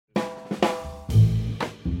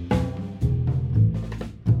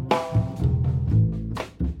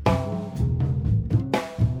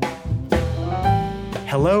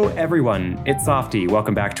Hello, everyone. It's Softy.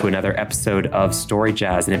 Welcome back to another episode of Story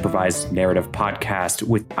Jazz, an improvised narrative podcast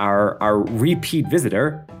with our repeat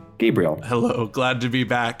visitor, Gabriel. Hello. Glad to be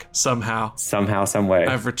back somehow. Somehow, some way.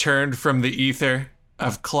 I've returned from the ether.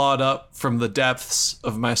 I've clawed up from the depths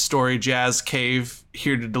of my Story Jazz cave,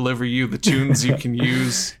 here to deliver you the tunes you can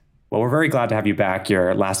use. Well, we're very glad to have you back.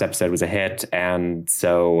 Your last episode was a hit. And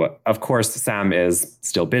so, of course, Sam is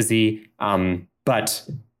still busy. But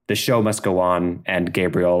the show must go on, and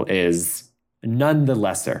Gabriel is none the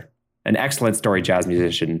lesser an excellent story jazz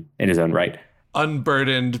musician in his own right.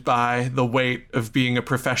 Unburdened by the weight of being a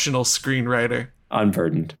professional screenwriter.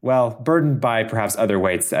 Unburdened. Well, burdened by perhaps other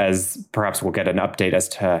weights, as perhaps we'll get an update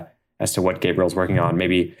as to what Gabriel's working on.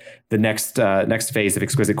 Maybe the next phase of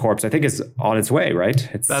Exquisite Corpse, I think, is on its way, right?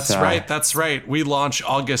 That's right. We launch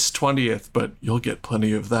August 20th, but you'll get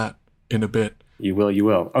plenty of that in a bit. You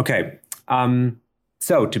will. Okay.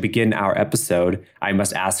 So to begin our episode, I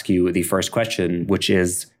must ask you the first question, which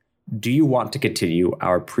is, do you want to continue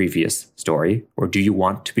our previous story, or do you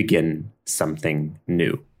want to begin something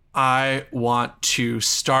new? I want to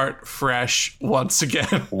start fresh once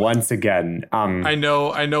again. Once again. I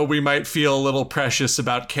know we might feel a little precious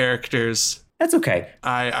about characters. That's okay.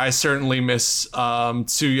 I certainly miss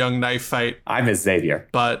Su Young Knife Fight. I miss Xavier.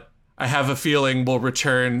 But I have a feeling we'll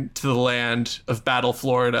return to the land of Battle,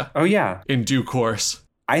 Florida. Oh, yeah. In due course.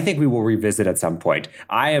 I think we will revisit at some point.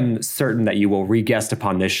 I am certain that you will re-guest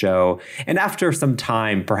upon this show. And after some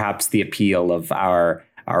time, perhaps the appeal of our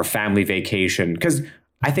family vacation, because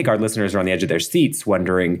I think our listeners are on the edge of their seats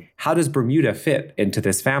wondering, how does Bermuda fit into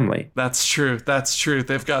this family? That's true.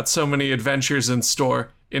 They've got so many adventures in store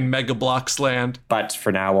in Mega Bloks land. But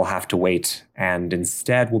for now, we'll have to wait. And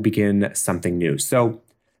instead, we'll begin something new. So,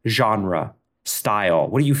 genre, style,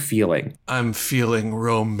 what are you feeling? I'm feeling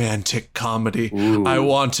romantic comedy. Ooh. I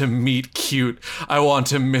want to meet cute. I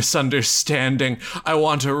want a misunderstanding. I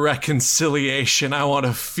want a reconciliation. I want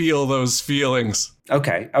to feel those feelings.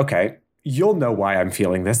 Okay. You'll know why I'm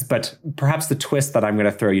feeling this, but perhaps the twist that I'm going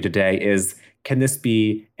to throw you today is, can this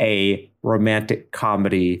be a romantic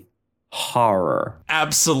comedy horror?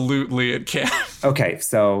 Absolutely it can. Okay,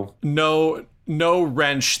 so No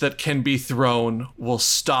wrench that can be thrown will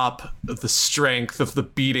stop the strength of the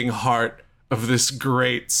beating heart of this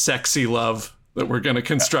great sexy love that we're going to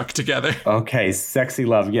construct together. Okay, sexy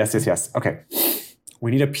love. Yes. Okay.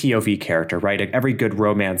 We need a POV character, right? Every good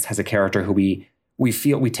romance has a character who we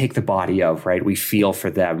feel, we take the body of, right? We feel for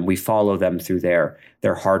them. We follow them through their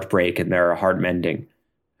heartbreak and their heart mending.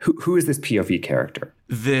 Who is this POV character?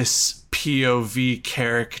 This POV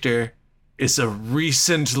character is a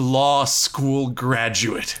recent law school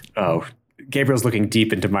graduate. Oh, Gabriel's looking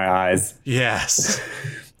deep into my eyes. Yes.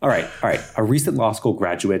 All right. A recent law school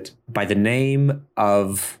graduate by the name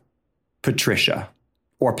of Patricia,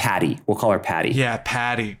 or Patty. We'll call her Patty. Yeah,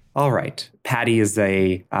 Patty. All right. Patty is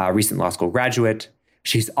a recent law school graduate.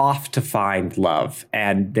 She's off to find love.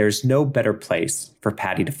 And there's no better place for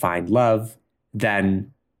Patty to find love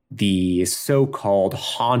than the so-called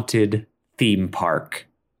haunted theme park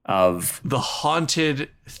of... The haunted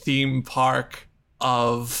theme park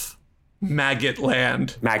of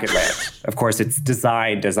Maggotland. Maggotland. Of course, it's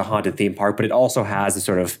designed as a haunted theme park, but it also has a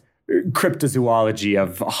sort of cryptozoology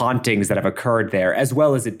of hauntings that have occurred there, as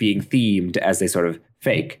well as it being themed as a sort of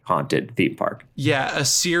fake haunted theme park. Yeah, a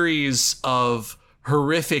series of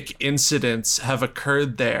horrific incidents have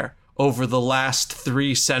occurred there over the last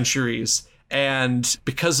 3 centuries. And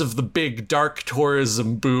because of the big dark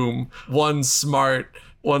tourism boom, one smart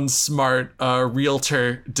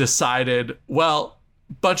realtor decided, well,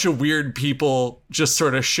 bunch of weird people just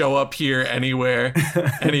sort of show up here anyway,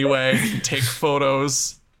 take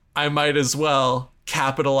photos. I might as well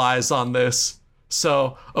capitalize on this.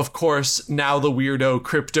 So, of course, now the weirdo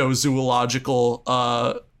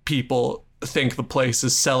cryptozoological people think the place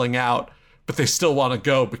is selling out, but they still want to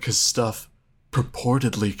go because stuff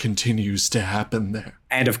purportedly continues to happen there.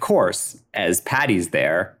 And of course, as Patty's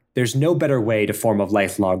there's no better way to form a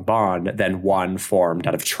lifelong bond than one formed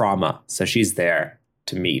out of trauma. So she's there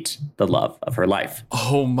to meet the love of her life.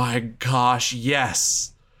 Oh my gosh, yes.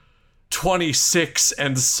 26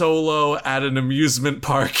 and solo at an amusement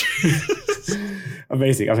park.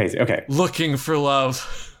 Amazing. Okay. Looking for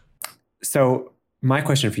love. So my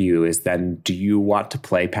question for you is then, do you want to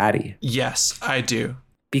play Patty? Yes, I do.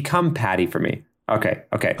 Become Patty for me. Okay.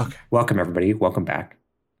 Welcome, everybody. Welcome back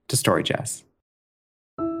to Story Jazz.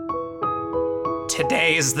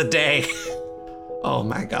 Today is the day. Oh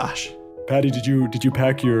my gosh. Patty, did you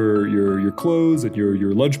pack your clothes and your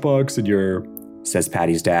lunchbox and your says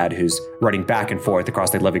Patty's dad, who's running back and forth across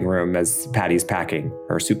the living room as Patty's packing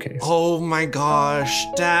her suitcase. Oh my gosh,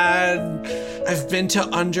 Dad. I've been to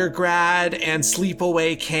undergrad and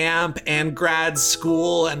sleepaway camp and grad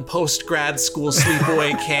school and post-grad school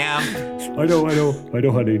sleepaway camp. I know,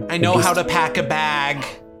 honey. I know how to pack a bag.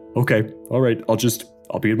 Okay, all right.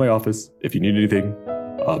 I'll be in my office if you need anything.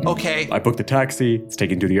 Okay. I booked a taxi. It's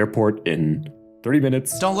taking to the airport in 30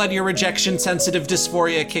 minutes. Don't let your rejection-sensitive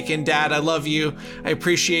dysphoria kick in, Dad. I love you. I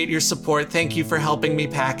appreciate your support. Thank you for helping me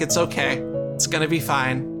pack. It's okay. It's gonna be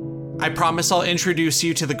fine. I promise I'll introduce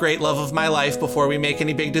you to the great love of my life before we make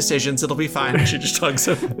any big decisions. It'll be fine. She just hugs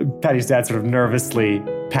him. Patty's dad sort of nervously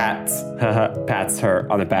pats her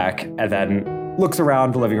on the back and then looks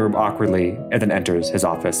around the living room awkwardly and then enters his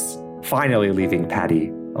office, finally leaving Patty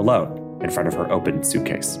alone in front of her open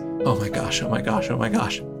suitcase. Oh my gosh, oh my gosh, oh my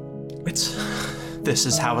gosh. This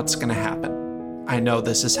is how it's gonna happen. I know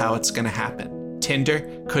this is how it's gonna happen.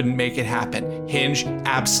 Tinder couldn't make it happen. Hinge,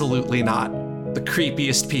 absolutely not. The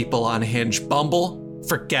creepiest people on Hinge. Bumble,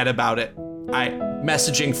 forget about it.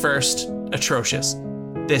 Messaging first, atrocious.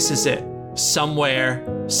 This is it. Somewhere,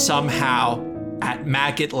 somehow, at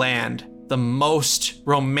Maggot Land, the most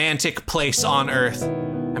romantic place on earth,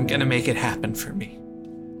 I'm gonna make it happen for me.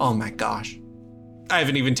 Oh my gosh. I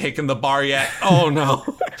haven't even taken the bar yet. Oh no.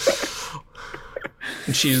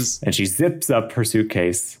 And she zips up her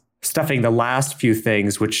suitcase, stuffing the last few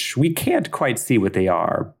things, which we can't quite see what they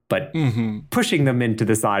are, but pushing them into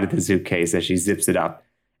the side of the suitcase as she zips it up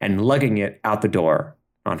and lugging it out the door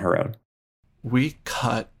on her own. We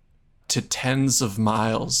cut to tens of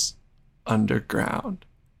miles underground,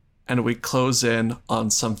 and we close in on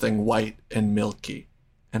something white and milky,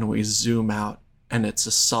 and we zoom out, and it's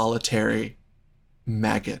a solitary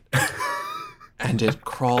maggot. And it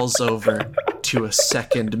crawls over to a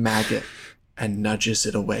second maggot and nudges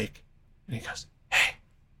it awake. And he goes, Hey,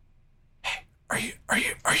 are you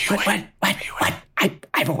awake? What?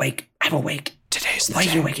 I'm awake. Today's the day. Why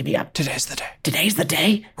are you waking me up? Today's the day. Today's the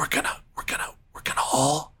day? We're gonna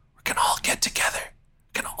all get together.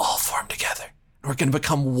 We're gonna all form together. And we're gonna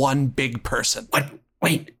become one big person. What?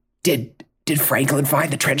 Wait, did Franklin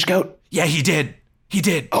find the trench coat? Yeah, he did.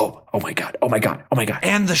 Oh my god.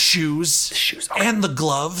 And the shoes. Okay. And the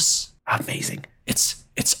gloves. Amazing. It's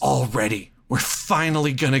all ready. We're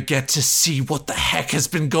finally gonna get to see what the heck has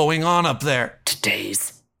been going on up there.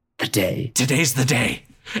 Today's the day. Today's the day.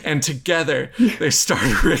 And together, they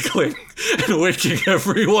start wriggling and waking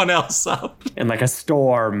everyone else up. And like a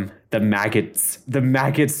storm, the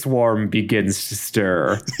maggot swarm begins to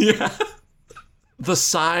stir. Yeah. The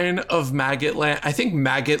sign of Maggot Land, I think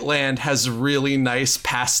Maggot Land has really nice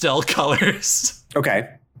pastel colors. Okay.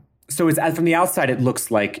 So from the outside, it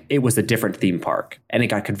looks like it was a different theme park and it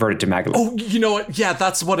got converted to Maggot Land. Oh, you know what? Yeah,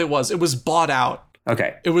 that's what it was. It was bought out.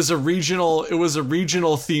 Okay. It was a regional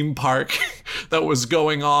theme park that was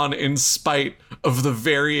going on in spite of the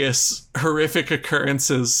various horrific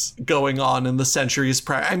occurrences going on in the centuries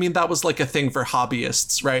prior. I mean, that was like a thing for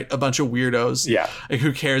hobbyists, right? A bunch of weirdos. Yeah. Like,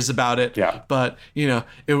 who cares about it? Yeah. But,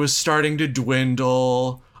 it was starting to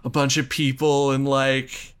dwindle. A bunch of people in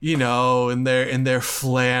in their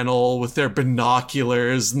flannel with their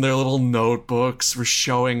binoculars and their little notebooks were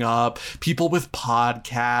showing up. People with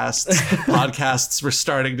podcasts were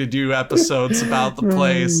starting to do episodes about the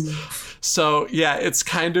place. So yeah, it's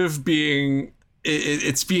kind of being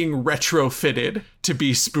retrofitted to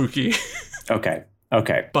be spooky. Okay.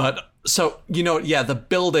 But so, the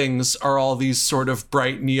buildings are all these sort of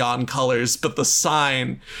bright neon colors, but the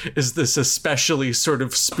sign is this especially sort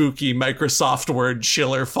of spooky Microsoft Word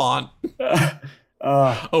Schiller font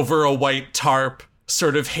over a white tarp,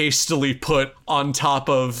 sort of hastily put on top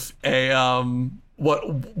of a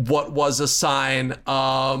what was a sign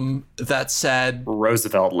that said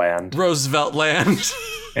Roosevelt Land.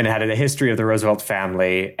 And it had a history of the Roosevelt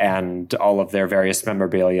family and all of their various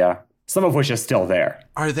memorabilia. Some of which is still there.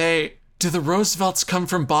 Do the Roosevelts come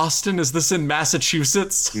from Boston? Is this in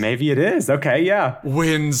Massachusetts? Maybe it is. Okay, yeah.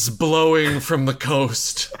 Winds blowing from the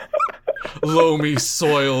coast. Loamy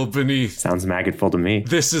soil beneath. Sounds maggotful to me.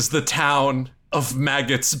 This is the town of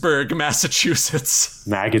Maggotsburg, Massachusetts.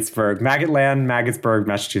 Maggotsburg,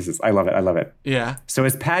 Massachusetts. I love it. Yeah. So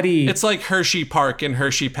is Patty... It's like Hershey Park in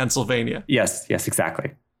Hershey, Pennsylvania. Yes,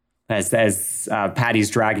 exactly. As Patty's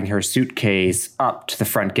dragging her suitcase up to the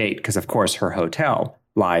front gate, because of course her hotel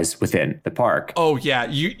lies within the park. Oh yeah,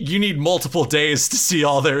 you need multiple days to see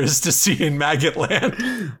all there is to see in Maggot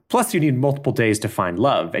Land. Plus you need multiple days to find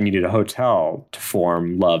love, and you need a hotel to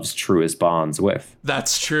form love's truest bonds with.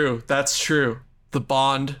 That's true. the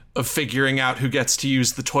bond of figuring out who gets to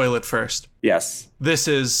use the toilet first. Yes. This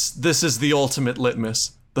is the ultimate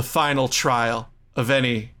litmus, the final trial of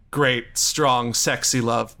any great, strong, sexy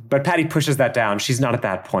love. But Patty pushes that down. She's not at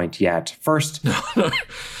that point yet. First,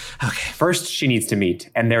 Okay. first she needs to meet,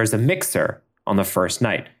 and there's a mixer on the first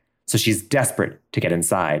night. So she's desperate to get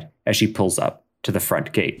inside as she pulls up to the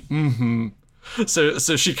front gate. So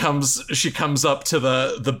she comes up to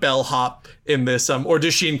the bellhop in this. Or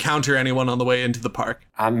does she encounter anyone on the way into the park?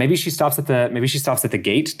 Maybe she stops at the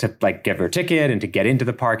gate to like give her ticket and to get into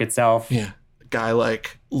the park itself. Yeah. The guy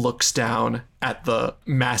like looks down at the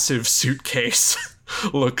massive suitcase,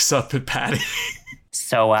 looks up at Patty.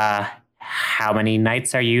 So, how many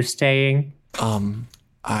nights are you staying?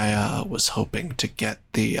 I was hoping to get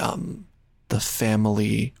the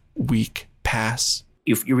family week pass.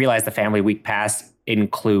 You realize the family week pass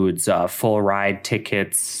includes full ride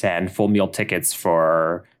tickets and full meal tickets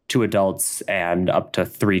for 2 adults and up to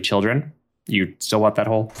 3 children. You still want that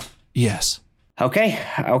whole? Yes. Okay.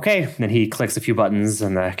 Then he clicks a few buttons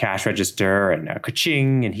on the cash register and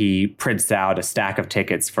ka-ching, and he prints out a stack of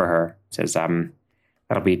tickets for her. Says,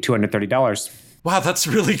 that'll be $230. Wow, that's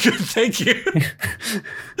really good. Thank you.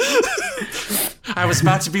 I was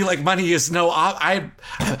about to be like, money is no. I've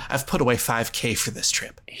put away $5,000 for this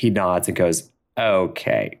trip. He nods and goes,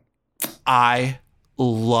 okay. I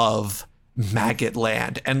love Maggot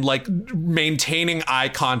Land. And like maintaining eye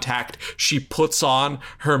contact, she puts on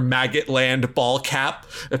her Maggot Land ball cap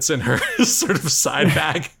that's in her sort of side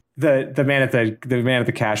bag. The man at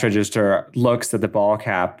the cash register looks at the ball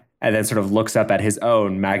cap and then sort of looks up at his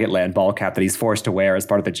own Maggotland ball cap that he's forced to wear as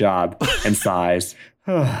part of the job and sighs.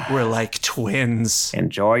 We're like twins.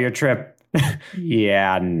 Enjoy your trip.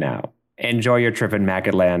 Yeah, no. Enjoy your trip in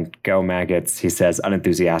Maggotland. Go Maggots, he says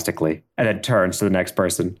unenthusiastically, and then turns to the next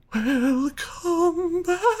person. Welcome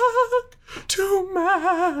back to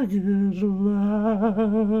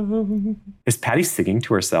Maggotland. Is Patty singing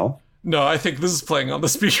to herself? No, I think this is playing on the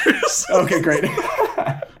speakers. Okay, great.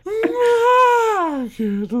 Maggotland.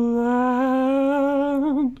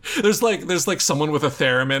 There's like someone with a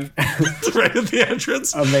theremin right at the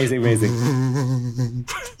entrance. Amazing.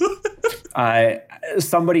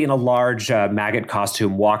 Somebody in a large maggot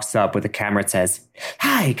costume walks up with a camera and says,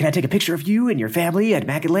 "Hi, can I take a picture of you and your family at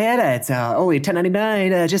Maggotland? It's only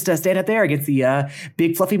 $10.99. Just stand up there against the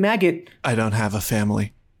big fluffy maggot." I don't have a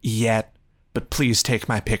family yet, but please take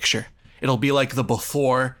my picture. It'll be like the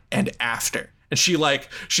before and after. And she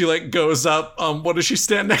goes up. What does she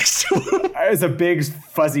stand next to? It's a big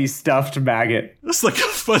fuzzy stuffed maggot. It's like a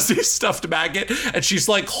fuzzy stuffed maggot, and she's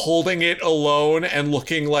like holding it alone and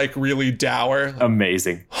looking like really dour.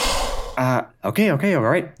 Amazing. Okay, all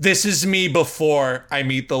right. This is me before I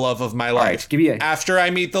meet the love of my life. Right, After I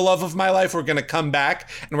meet the love of my life, we're gonna come back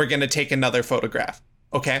and we're gonna take another photograph.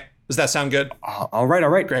 Okay? Does that sound good? All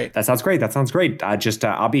right. Great. That sounds great.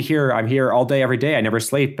 I'll be here. I'm here all day, every day. I never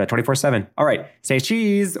sleep, 24/7. All right. Say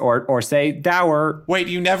cheese or say dour. Wait,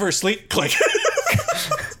 you never sleep? Click.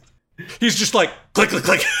 He's just like, click, click,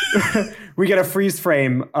 click. We get a freeze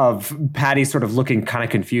frame of Patty sort of looking kind of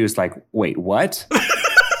confused, like, wait, what?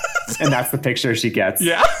 And that's the picture she gets.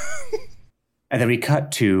 Yeah. And then we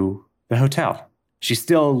cut to the hotel. She's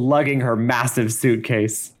still lugging her massive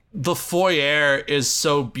suitcase. The foyer is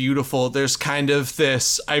so beautiful. There's kind of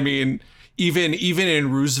this, I mean, even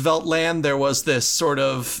in Roosevelt land, there was this sort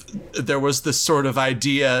of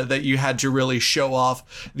idea that you had to really show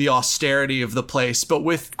off the austerity of the place. But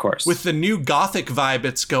with the new Gothic vibe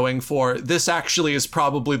it's going for, this actually is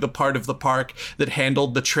probably the part of the park that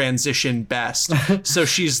handled the transition best. So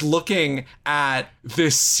she's looking at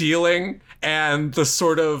this ceiling and the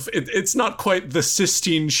sort of, it's not quite the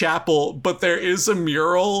Sistine Chapel, but there is a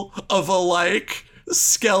mural of a like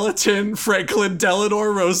skeleton Franklin Delano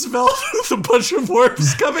Roosevelt with a bunch of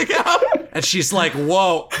worms coming out. And she's like,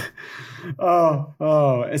 whoa.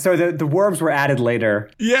 Oh. So the worms were added later.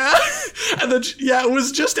 Yeah. And then, yeah, it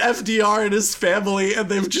was just FDR and his family, and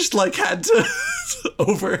they've just like had to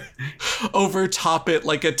overtop it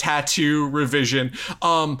like a tattoo revision.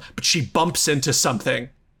 But she bumps into something,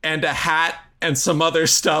 and a hat and some other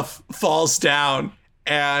stuff falls down,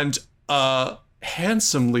 and a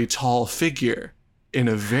handsomely tall figure in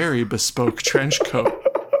a very bespoke trench coat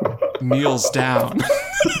kneels down.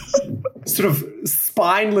 Sort of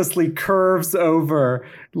spinelessly curves over,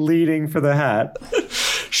 leading for the hat.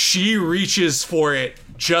 She reaches for it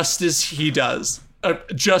just as he does.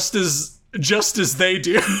 Just as they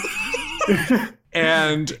do.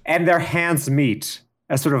 and their hands meet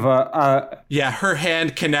as sort of yeah, her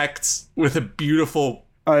hand connects with a beautiful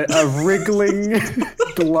a wriggling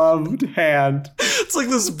gloved hand. It's like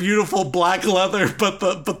this beautiful black leather, but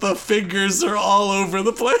the fingers are all over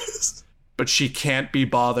the place. But she can't be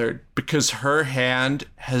bothered because her hand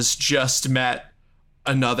has just met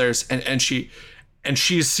another's, and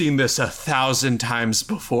she's seen this 1,000 times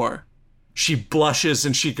before. She blushes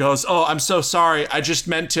and she goes, "Oh, I'm so sorry. I just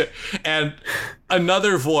meant to." And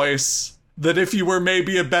another voice that, if you were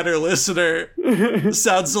maybe a better listener,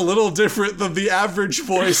 sounds a little different than the average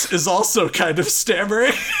voice, is also kind of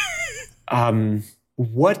stammering.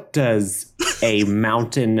 What does a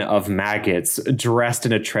mountain of maggots dressed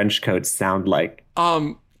in a trench coat sound like?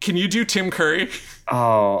 Can you do Tim Curry?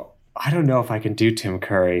 Oh, I don't know if I can do Tim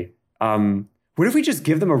Curry. What if we just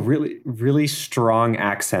give them a really, really strong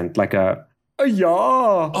accent, like a yeah.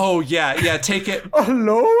 Oh, yeah, take it.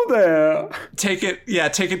 Hello there. Take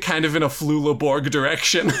it kind of in a Flula Borg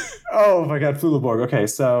direction. Oh my God, Flula Borg. Okay,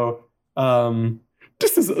 so,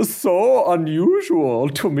 this is so unusual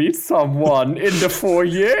to meet someone in the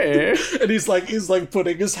foyer. And he's like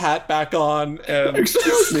putting his hat back on. And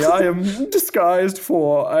excuse me, I am disguised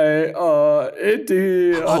for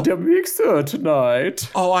the mixer tonight.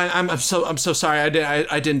 Oh, I'm so sorry.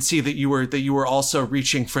 I didn't see that you were also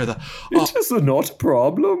reaching for the. Oh. It is not a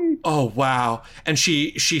problem. Oh wow! And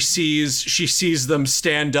she sees them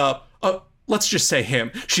stand up. Let's just say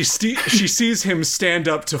him. She sees him stand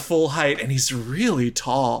up to full height, and he's really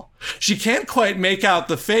tall. She can't quite make out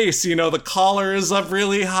the face. You know, the collar is up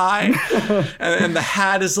really high, and the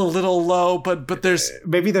hat is a little low. But there's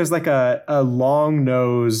like a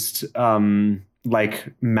long-nosed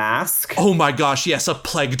like mask. Oh my gosh! Yes, a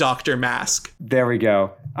plague doctor mask. There we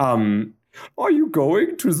go. Are you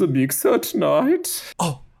going to the mixer tonight?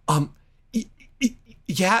 Oh,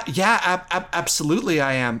 Yeah, absolutely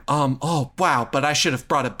I am. Oh, wow, but I should have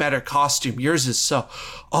brought a better costume. Yours is so,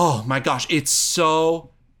 oh my gosh, it's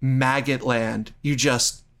so maggot land. You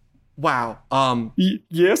just, wow.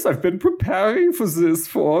 Yes, I've been preparing for this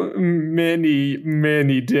for many,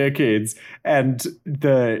 many decades. And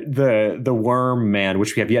the worm man,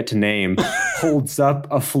 which we have yet to name, holds up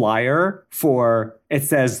a flyer for, it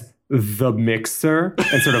says, the mixer,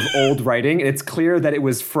 and sort of old writing. And it's clear that it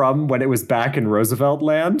was from when it was back in Roosevelt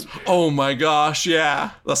land. Oh my gosh,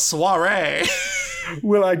 yeah. The soiree.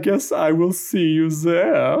 Well, I guess I will see you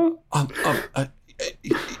there.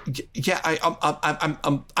 Yeah,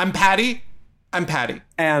 I'm Patty. I'm Patty.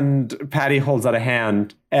 And Patty holds out a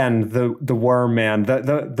hand, and the worm man,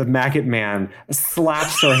 the maggot man,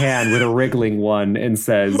 slaps her hand with a wriggling one and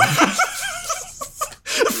says...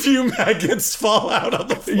 A few maggots fall out on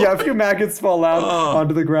the floor. Yeah, a few maggots fall out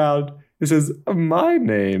onto the ground. It says, "My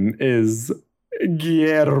name is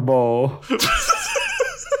Guillermo."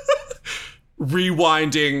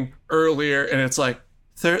 Rewinding earlier, and it's like,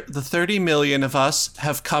 the 30 million of us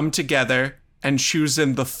have come together and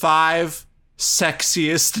chosen the 5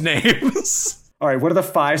 sexiest names. All right, what are the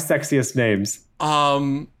 5 sexiest names?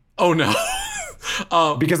 Oh no.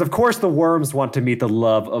 Because of course the worms want to meet the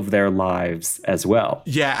love of their lives as well.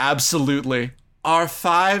 Yeah, absolutely. Our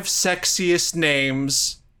 5 sexiest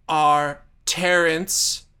names are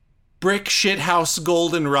Terrence, Brick Shithouse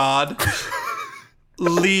Goldenrod,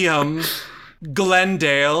 Liam,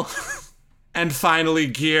 Glendale, and finally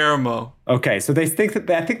Guillermo. Okay, so I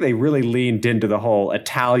think they really leaned into the whole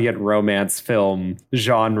Italian romance film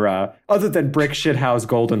genre, other than Brick Shithouse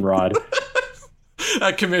Goldenrod.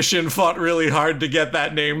 That commission fought really hard to get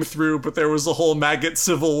that name through, but there was a whole maggot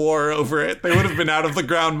civil war over it. They would have been out of the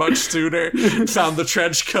ground much sooner. Found the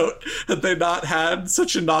trench coat had they not had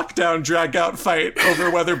such a knockdown, drag-out fight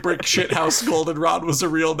over whether Brick Shithouse Goldenrod was a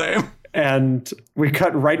real name. And we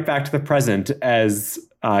cut right back to the present as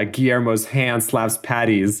Guillermo's hand slaps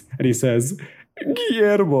Patty's, and he says,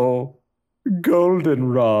 "Guillermo,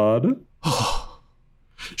 Goldenrod."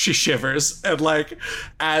 She shivers, and like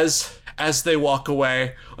as they walk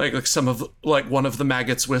away, like one of the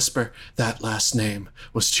maggots whisper, "That last name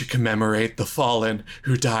was to commemorate the fallen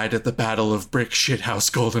who died at the Battle of Brick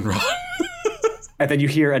Shithouse Goldenrod." And then you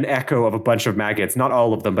hear an echo of a bunch of maggots, not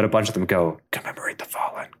all of them, but a bunch of them go, "Commemorate the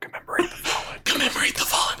fallen, commemorate the fallen, commemorate the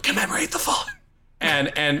fallen, commemorate the fallen."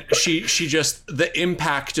 And she just, the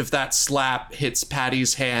impact of that slap hits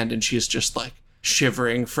Patty's hand, and she's just like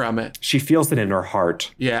shivering from it. She feels it in her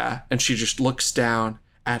heart. Yeah, and she just looks down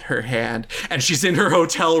at her hand, and she's in her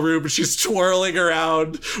hotel room, and she's twirling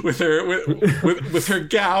around with her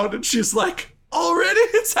gown, and she's like, "Already?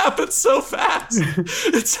 It's happened so fast.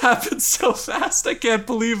 It's happened so fast. I can't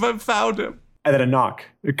believe I've found him." And then a knock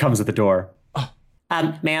comes at the door.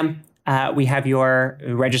 Ma'am, we have your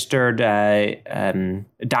registered dine-in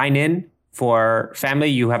For family,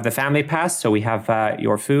 you have the family pass, so we have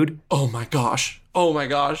your food. Oh my gosh. Oh my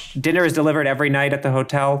gosh. Dinner is delivered every night at the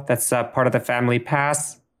hotel. That's part of the family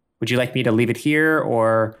pass. Would you like me to leave it here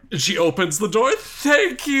or? She opens the door.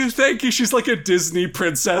 Thank you. Thank you. She's like a Disney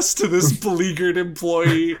princess to this beleaguered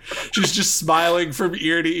employee. She's just smiling from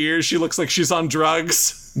ear to ear. She looks like she's on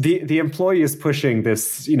drugs. The employee is pushing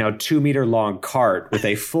this, 2-meter long cart with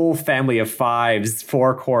a full family of 5s,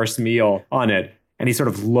 4-course meal on it. And he sort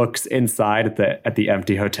of looks inside at the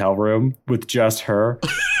empty hotel room with just her.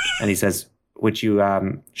 And he says, would you,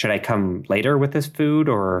 should I come later with this food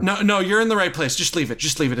or? No, you're in the right place. Just leave it.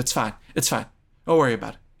 It's fine. Don't worry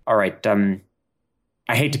about it. All right.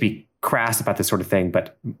 I hate to be crass about this sort of thing,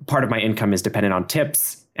 but part of my income is dependent on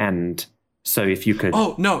tips. And so if you could.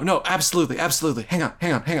 Oh, no, absolutely. Hang on.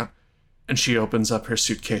 And she opens up her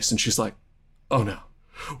suitcase and she's like, oh no,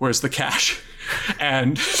 where's the cash?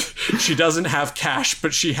 And she doesn't have cash,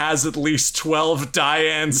 but she has at least 12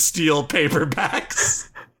 Diane Steele paperbacks.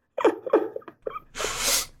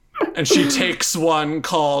 And she takes one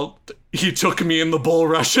called He Took Me in the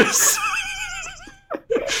Bulrushes.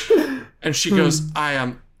 And she goes,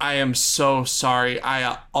 I am so sorry.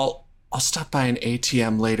 I'll stop by an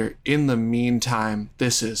ATM later. In the meantime,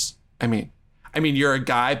 you're a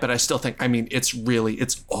guy, but I still think,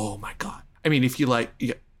 it's oh my God. If you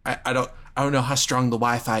like, I don't know how strong the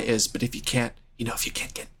Wi-Fi is, but if you can't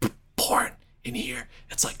get porn in here,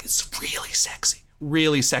 it's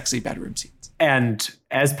really sexy bedroom scenes. And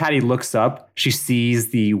as Patty looks up, she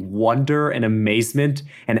sees the wonder and amazement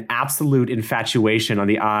and absolute infatuation on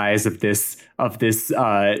the eyes of this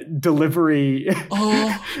delivery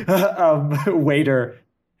waiter.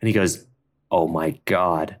 And he goes, oh my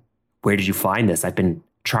God, where did you find this? I've been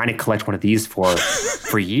trying to collect one of these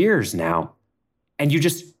for years now.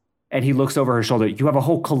 And he looks over her shoulder. You have a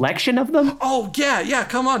whole collection of them? Oh, yeah.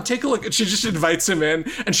 Come on, take a look. And she just invites him in.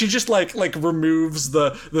 And she just like removes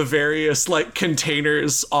the various like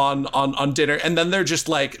containers on dinner. And then they're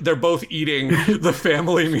both eating the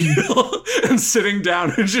family meal and sitting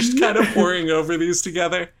down and just kind of pouring over these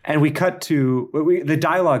together. And we cut to, the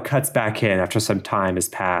dialogue cuts back in after some time has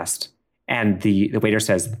passed. And the waiter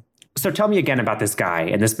says, so tell me again about this guy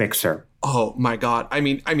and this mixer. Oh my God.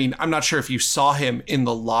 I'm not sure if you saw him in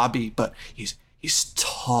the lobby, but he's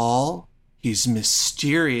tall, he's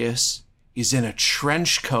mysterious, he's in a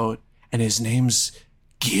trench coat, and his name's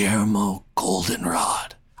Guillermo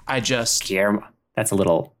Goldenrod. Guillermo, that's a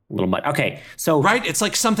little much. Okay, so right, it's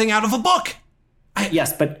like something out of a book.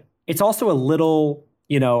 Yes, but it's also a little,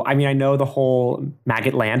 I know the whole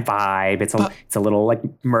Maggot Land vibe. It's a little like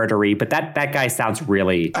murdery, but that guy sounds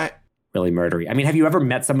really murdery. Have you ever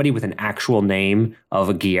met somebody with an actual name of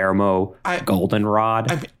a Guillermo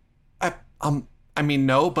Goldenrod?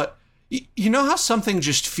 No, but you know how something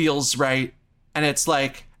just feels right, and it's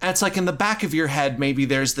like in the back of your head, maybe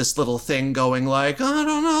there's this little thing going like, I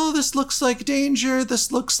don't know, this looks like danger,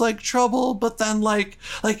 this looks like trouble, but then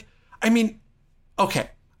okay.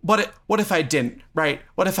 What if I didn't, right?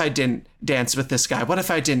 What if I didn't dance with this guy? What if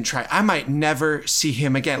I didn't try? I might never see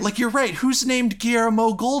him again. Like, you're right. Who's named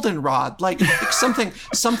Guillermo Goldenrod? Like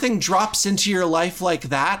something drops into your life like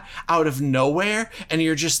that out of nowhere, and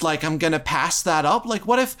you're just like, I'm gonna pass that up. Like,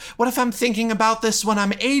 what if I'm thinking about this when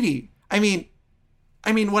I'm 80? When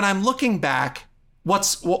I'm looking back,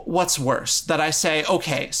 what's worse? That I say,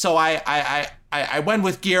 okay, so I went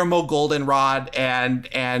with Guillermo Goldenrod,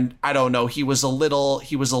 and I don't know, he was a little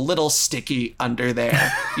sticky under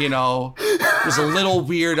there, It was a little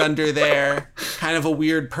weird under there, kind of a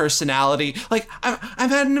weird personality. Like I'm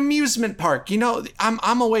at an amusement park,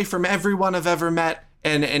 I'm away from everyone I've ever met,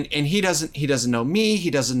 and he doesn't know me, he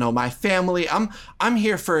doesn't know my family. I'm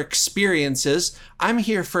here for experiences. I'm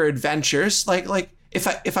here for adventures. Like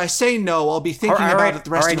if I say no, I'll be thinking about it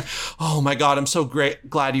the rest of it. Oh my God, I'm so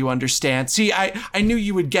glad you understand. See, I knew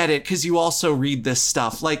you would get it because you also read this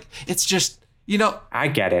stuff. Like, it's just, I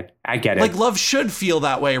get it. Like, love should feel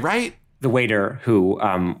that way, right? The waiter, who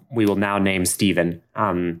we will now name Steven.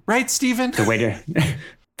 Right, Steven?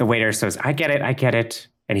 The waiter says, I get it.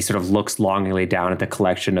 And he sort of looks longingly down at the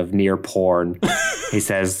collection of near porn. He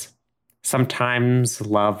says, sometimes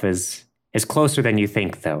love is closer than you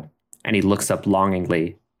think, though. And he looks up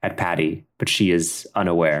longingly at Patty, but she is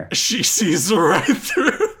unaware. She sees right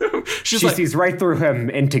through him. She sees right through him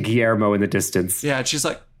into Guillermo in the distance. Yeah, and she's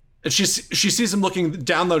like, she sees him looking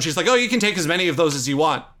down low. And she's like, oh, you can take as many of those as you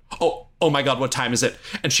want. Oh my God, what time is it?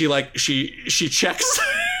 And she checks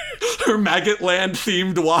her Maggot Land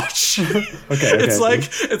themed watch.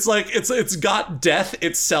 It's got death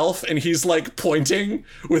itself, and he's like pointing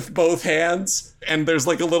with both hands, and there's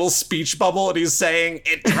like a little speech bubble, and he's saying,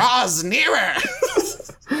 "It draws nearer."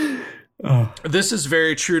 This is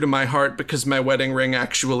very true to my heart because my wedding ring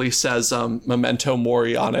actually says Memento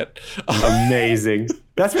Mori on it. Amazing.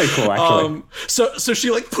 That's very cool, actually. So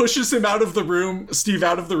she like pushes him out of the room, Steve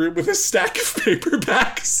out of the room with his stack of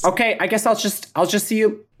paperbacks. Okay, I guess I'll just see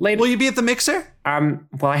you later. Will you be at the mixer? Well,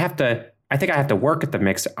 I think I have to work at the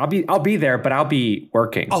mixer. I'll be there, but I'll be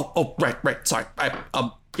working. Oh, right. Sorry.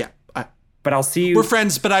 But I'll see you. We're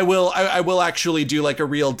friends, but I will actually do like a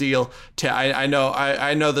real deal. I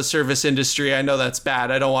know the service industry. I know that's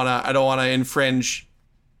bad. I don't want to infringe.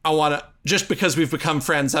 I want to, just because we've become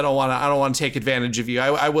friends, I don't want to take advantage of you.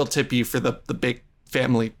 I will tip you for the big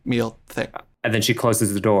family meal thing. And then she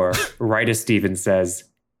closes the door right as Steven says,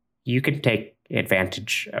 "You can take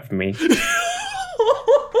advantage of me."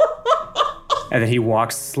 And then he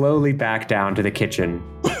walks slowly back down to the kitchen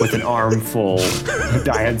with an armful of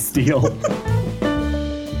Diane Steele.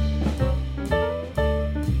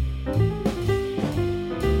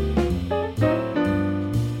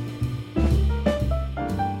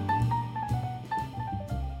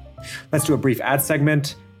 Let's do a brief ad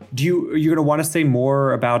segment. You're going to want to say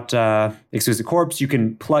more about Exquisite Corpse? You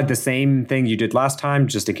can plug the same thing you did last time,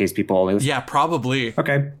 just in case people only listen. Yeah, probably.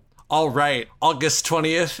 Okay. All right, August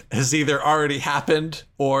 20th has either already happened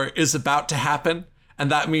or is about to happen, and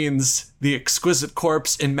that means The Exquisite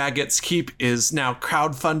Corpse in Maggot's Keep is now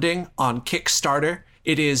crowdfunding on Kickstarter.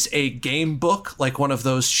 It is a game book, like one of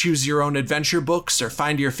those choose your own adventure books or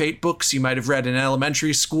find your fate books you might have read in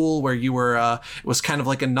elementary school, where you were, it was kind of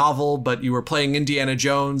like a novel, but you were playing Indiana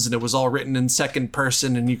Jones and it was all written in second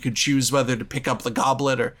person and you could choose whether to pick up the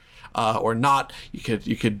goblet or not.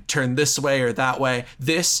 You could turn this way or that way.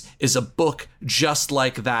 This is a book just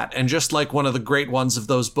like that, and just like one of the great ones of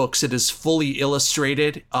those books, it is fully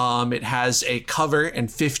illustrated. It has a cover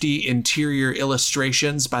and 50 interior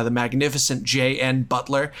illustrations by the magnificent J.N.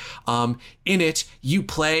 Butler. In it, you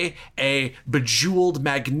play a bejeweled,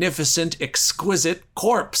 magnificent, exquisite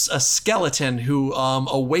corpse, a skeleton who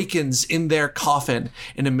awakens in their coffin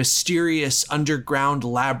in a mysterious underground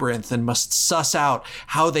labyrinth and must suss out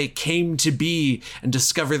how they came to be and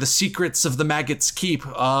discover the secrets of the Maggot's Keep,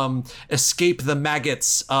 escape the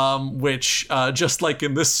maggots, which, just like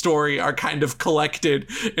in this story, are kind of collected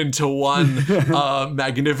into one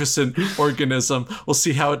magnificent organism. We'll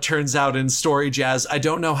see how it turns out in Story Jazz. I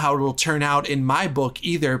don't know how it will turn out in my book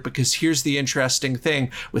either, because here's the interesting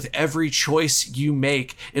thing. With every choice you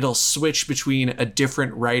make, it'll switch between a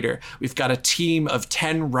different writer. We've got a team of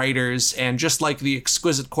 10 writers, and just like the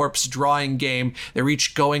Exquisite Corpse drawing game, they're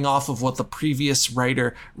each going off of what the previous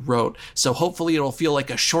writer wrote. So hopefully it'll feel like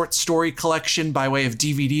a short story collection by way of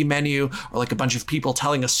DVD menu, or like a bunch of people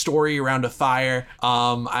telling a story around a fire.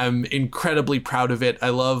 I'm incredibly proud of it. I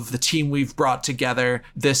love the team we've brought together.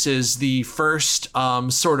 This is the first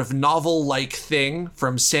sort of novel-like thing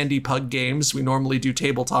from Sandy Pug Games. We normally do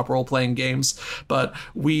tabletop role-playing games, but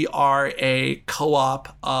we are a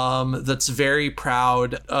co-op that's very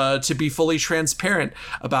proud to be fully transparent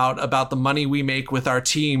about the money we make with our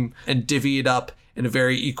team and divvy it up in a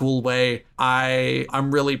very equal way.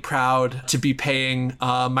 I'm really proud to be paying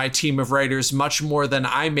my team of writers much more than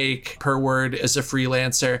I make per word as a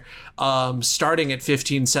freelancer, starting at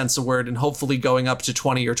 15 cents a word and hopefully going up to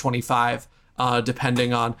 20 or 25.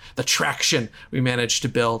 Depending on the traction we manage to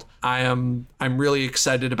build. I'm really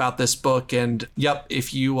excited about this book, and yep,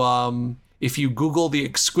 if you Google The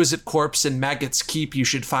Exquisite Corpse in Maggot's Keep, you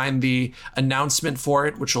should find the announcement for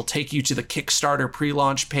it, which will take you to the Kickstarter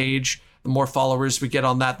pre-launch page. The more followers we get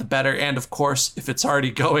on that, the better. And of course, if it's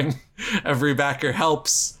already going, every backer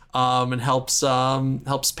helps, and helps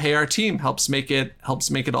pay our team, helps make it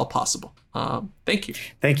all possible. Thank you.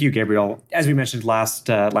 Thank you, Gabriel. As we mentioned last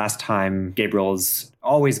time, Gabriel's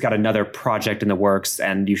always got another project in the works,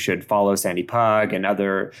 and you should follow Sandy Pug and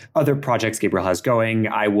other projects Gabriel has going.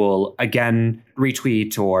 I will again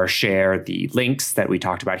retweet or share the links that we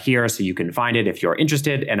talked about here so you can find it if you're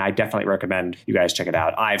interested, and I definitely recommend you guys check it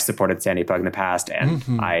out. I've supported Sandy Pug in the past, and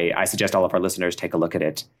I suggest all of our listeners take a look at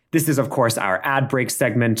it. This is, of course, our ad break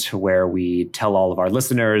segment where we tell all of our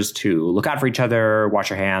listeners to look out for each other, wash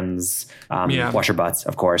your hands, wash your butts,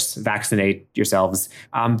 of course, vaccinate yourselves.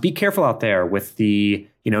 Be careful out there with the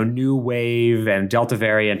new wave and Delta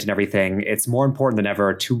variant and everything. It's more important than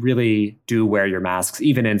ever to really do wear your masks,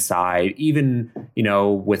 even inside, even,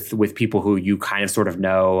 with people who you kind of sort of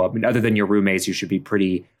know. I mean, other than your roommates, you should be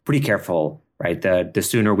pretty careful, right? The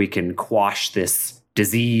sooner we can quash this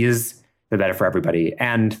disease, the better for everybody.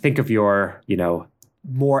 And think of your,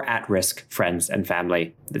 more at-risk friends and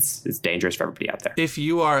family. It's dangerous for everybody out there. If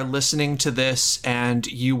you are listening to this and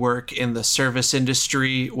you work in the service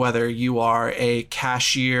industry, whether you are a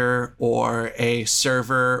cashier or a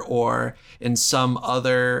server or in some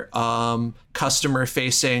other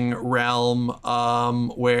customer-facing realm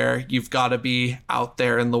where you've got to be out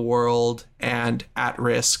there in the world and at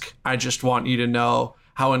risk, I just want you to know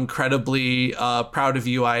how incredibly proud of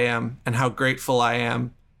you I am and how grateful I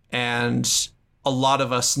am. And a lot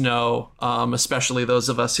of us know, especially those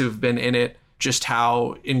of us who've been in it, just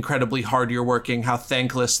how incredibly hard you're working, how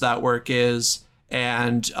thankless that work is,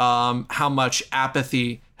 and how much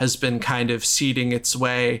apathy has been kind of seeding its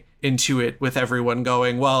way into it, with everyone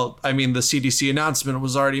going, well, I mean, the CDC announcement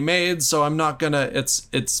was already made, so I'm not gonna,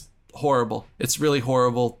 it's horrible. It's really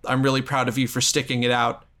horrible. I'm really proud of you for sticking it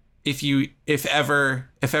out. If ever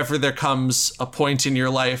there comes a point in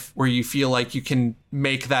your life where you feel like you can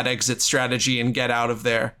make that exit strategy and get out of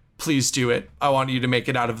there, please do it. I want you to make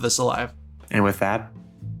it out of this alive. And with that,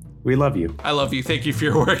 we love you. I love you. Thank you for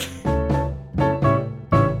your work.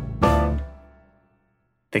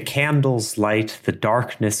 The candles light, the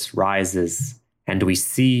darkness rises, and we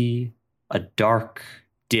see a dark,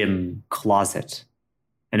 dim closet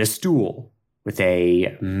and a stool with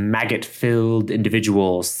a maggot-filled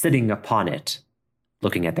individual sitting upon it,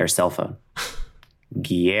 looking at their cell phone.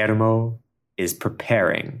 Guillermo is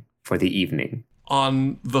preparing for the evening.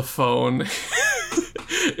 On the phone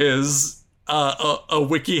is a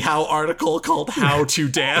WikiHow article called How to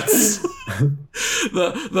Dance.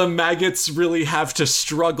 The maggots really have to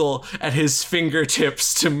struggle at his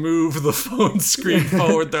fingertips to move the phone screen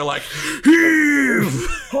forward. They're like, heave!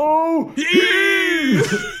 Oh!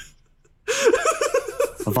 Heave!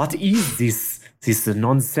 What is this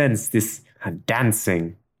nonsense, this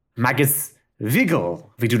dancing? Maggots wiggle,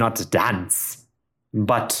 we do not dance.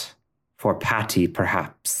 But for Patty,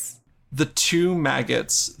 perhaps. The two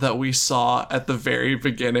maggots that we saw at the very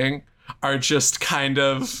beginning are just kind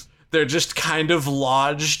of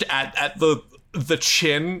lodged at the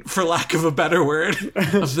chin, for lack of a better word,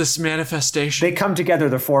 of this manifestation. They come together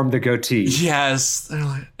to form the goatee. Yes. They're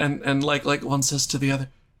like, and like one says to the other,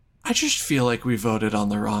 I just feel like we voted on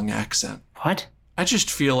the wrong accent. What? I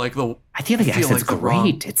just feel like I feel like the accent's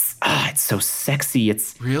great. It's so sexy.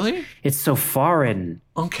 Really? It's so foreign.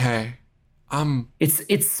 Okay.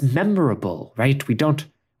 It's memorable, right? We don't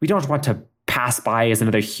want to pass by as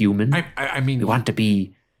another human. I mean, we want to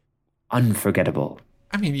be unforgettable.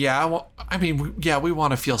 I mean, yeah. Well, I mean, yeah. We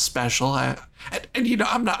want to feel special, and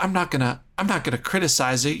I'm not gonna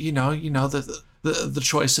criticize it. The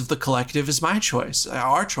choice of the collective is my choice,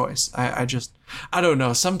 our choice. I don't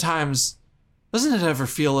know. Sometimes, doesn't it ever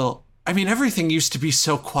feel a little? I mean, everything used to be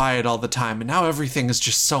so quiet all the time, and now everything is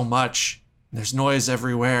just so much. There's noise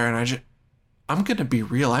everywhere, and I'm gonna be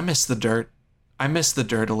real. I miss the dirt. I miss the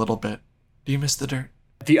dirt a little bit. Do you miss the dirt?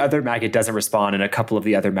 The other maggot doesn't respond, and a couple of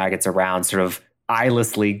the other maggots around sort of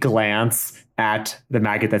eyelessly glance at the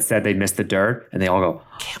maggot that said they missed the dirt, and they all go,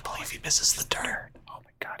 "Can't believe he misses the dirt." Oh my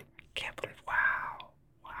God, can't believe, wow.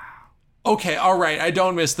 Okay, all right, I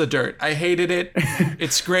don't miss the dirt. I hated it.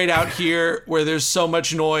 It's great out here where there's so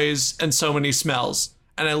much noise and so many smells,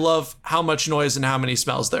 and I love how much noise and how many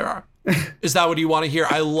smells there are. Is that what you want to hear?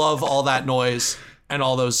 I love all that noise and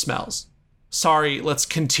all those smells. Sorry, let's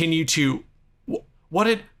continue to... What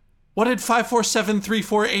did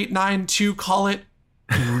 5473489 call it?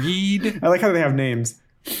 Read? I like how they have names.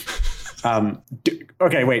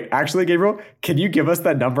 Okay, wait. Actually, Gabriel, can you give us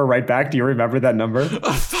that number right back? Do you remember that number?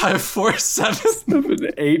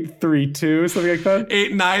 547 832, something like that?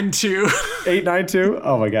 892. 892?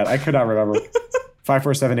 Oh my God, I could not remember.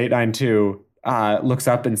 547 892 looks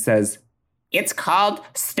up and says, "It's called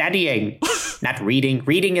studying, not reading.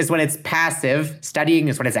 Reading is when it's passive. Studying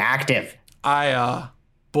is when it's active."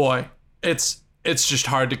 Boy, it's just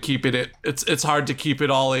hard to keep it. It's hard to keep it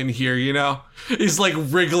all in here, you know? He's like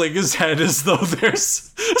wriggling his head as though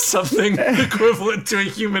there's something equivalent to a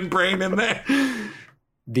human brain in there.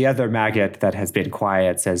 The other maggot that has been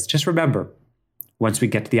quiet says, "Just remember, once we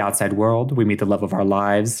get to the outside world, we meet the love of our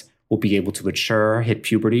lives. We'll be able to mature, hit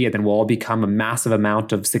puberty, and then we'll all become a massive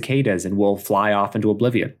amount of cicadas and we'll fly off into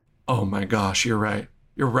oblivion." Oh my gosh, you're right.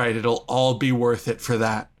 You're right. It'll all be worth it for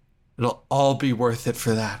that. It'll all be worth it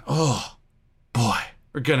for that. Oh, boy.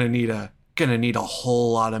 We're gonna need a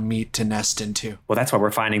whole lot of meat to nest into. Well, that's why we're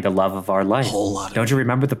finding the love of our life. A whole lot of Don't you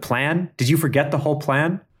remember the plan? Did you forget the whole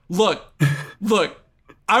plan? Look,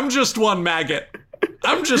 I'm just one maggot.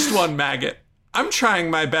 I'm trying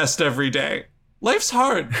my best every day. Life's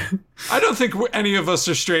hard. I don't think any of us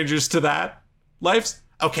are strangers to that.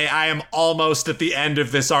 Okay, I am almost at the end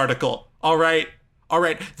of this article. All right.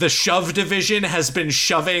 The shove division has been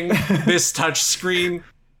shoving this touchscreen.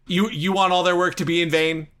 You want all their work to be in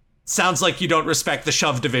vain? Sounds like you don't respect the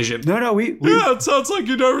shove division. No, we Yeah, it sounds like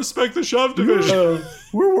you don't respect the shove division.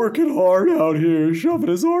 we're working hard out here, shoving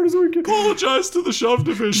as hard as we can. Apologize to the shove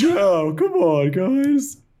division. Oh, come on,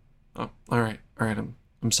 guys. Oh, all right.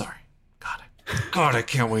 I'm sorry. God, I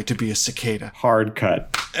can't wait to be a cicada. Hard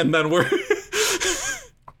cut. And then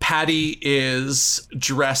Patty is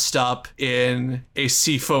dressed up in a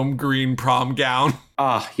seafoam green prom gown.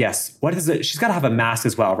 Yes. What is it? She's got to have a mask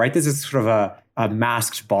as well, right? This is sort of a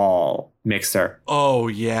masked ball mixer. Oh,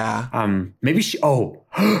 yeah. Maybe she... Oh.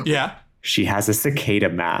 Yeah? She has a cicada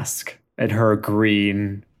mask and her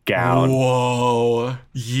green gown. Whoa.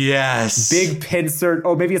 Yes. Big pincer.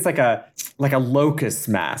 Oh, maybe it's like a locust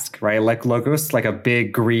mask, right? Like locust, like a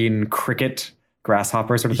big green cricket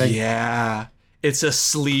grasshopper sort of thing. Yeah. It's a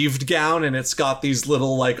sleeved gown and it's got these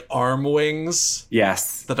little like arm wings.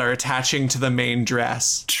 Yes. That are attaching to the main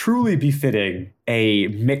dress. Truly befitting a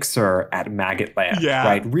mixer at Maggotland. Yeah.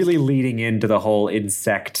 Right? Really leading into the whole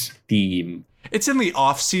insect theme. It's in the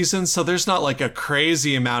off season, so there's not like a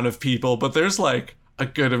crazy amount of people, but there's like a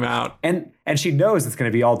good amount. And she knows it's going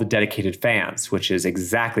to be all the dedicated fans, which is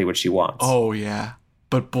exactly what she wants. Oh, yeah.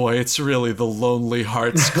 But boy, it's really the Lonely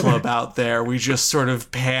Hearts Club out there. We just sort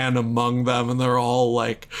of pan among them and they're all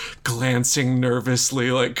like glancing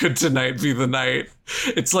nervously like, could tonight be the night?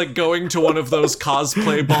 It's like going to one of those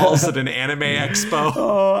cosplay balls at an anime expo.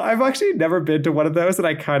 Oh, I've actually never been to one of those and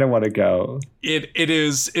I kind of want to go. It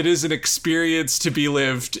is an experience to be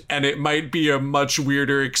lived, and it might be a much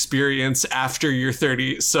weirder experience after you're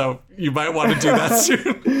 30. So you might want to do that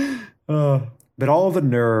soon. But all the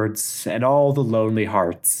nerds and all the lonely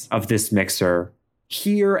hearts of this mixer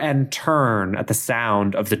hear and turn at the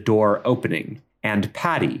sound of the door opening and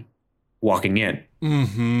Patty walking in.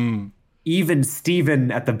 Mm-hmm. Even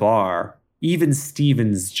Steven at the bar, even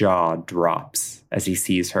Steven's jaw drops as he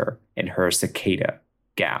sees her in her cicada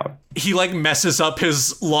gown. He like messes up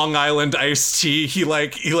his Long Island iced tea. He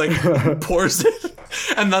pours it.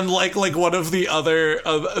 And then like one of the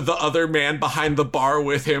other man behind the bar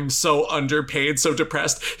with him, so underpaid, so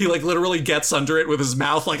depressed, he like literally gets under it with his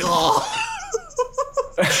mouth like, oh.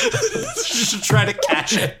 Just to try to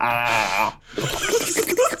catch it. I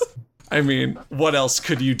mean, what else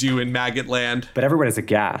could you do in Maggotland? But everyone is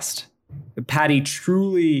aghast. Patty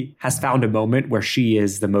truly has found a moment where she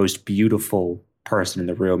is the most beautiful person in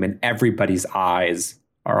the room and everybody's eyes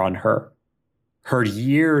are on her. Her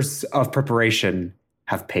years of preparation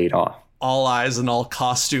have paid off. All eyes and all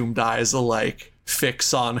costumed eyes alike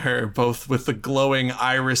fix on her, both with the glowing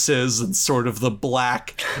irises and sort of the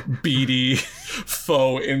black, beady,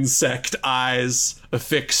 faux insect eyes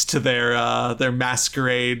affixed to their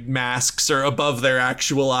masquerade masks or above their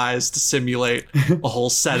actual eyes to simulate a whole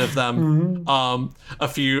set of them. A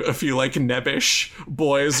few like nebbish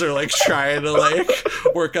boys are like trying to like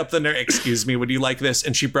work up the nerve. Excuse me, would you like this?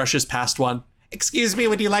 And she brushes past one. Excuse me,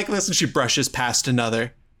 would you like this? And she brushes past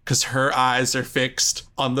another. Because her eyes are fixed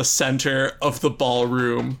on the center of the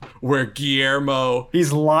ballroom where Guillermo...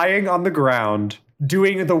 He's lying on the ground,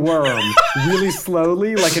 doing the worm really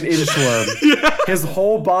slowly like an inchworm. Yeah. His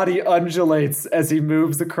whole body undulates as he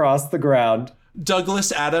moves across the ground.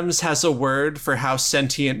 Douglas Adams has a word for how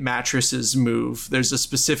sentient mattresses move. There's a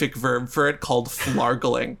specific verb for it called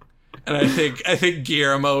flargling. And I think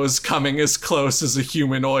Guillermo is coming as close as a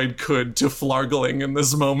humanoid could to flargling in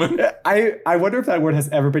this moment. I wonder if that word has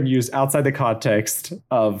ever been used outside the context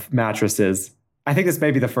of mattresses. I think this may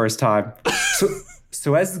be the first time.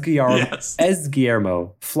 So as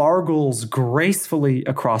Guillermo flargles gracefully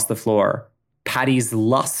across the floor, Patty's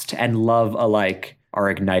lust and love alike are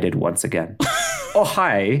ignited once again. Oh,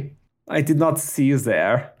 hi. I did not see you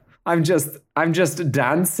there. I'm just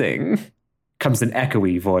dancing. Comes an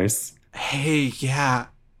echoey voice. Hey, yeah.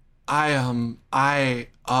 I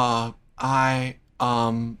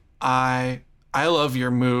love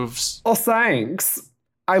your moves. Oh, thanks.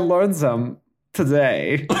 I learned them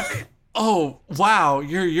today. Oh, wow.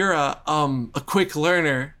 You're a quick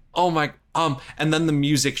learner. Oh my, and then the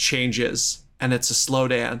music changes and it's a slow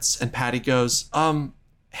dance and Patty goes,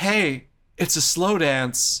 hey, it's a slow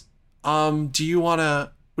dance. Would you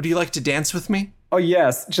like to dance with me? Oh,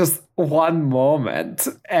 yes, just one moment.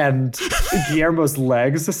 And Guillermo's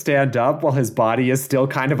legs stand up while his body is still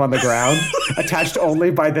kind of on the ground, attached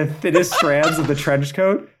only by the thinnest strands of the trench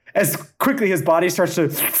coat. As quickly his body starts to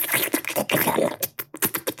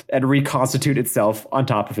and reconstitute itself on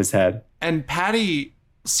top of his head. And Patty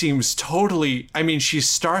seems totally, I mean, she's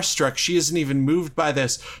starstruck. She isn't even moved by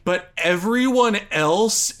this, but everyone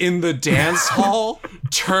else in the dance hall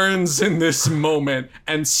turns in this moment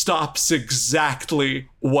and stops exactly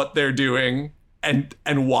what they're doing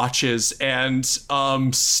and watches. And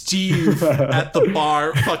Steve at the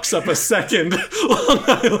bar fucks up a second Long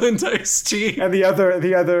Island iced tea. And the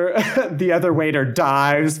other waiter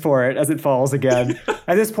dives for it as it falls again.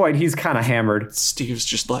 At this point, he's kind of hammered. Steve's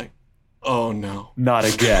just like, oh no.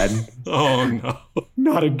 Not again. Oh no.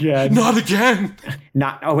 Not again. Not again.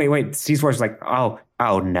 Oh wait. Steve's voice is like, oh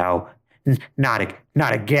no. Not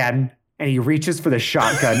again. And he reaches for the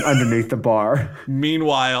shotgun underneath the bar.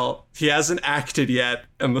 Meanwhile, he hasn't acted yet,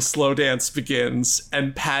 and the slow dance begins,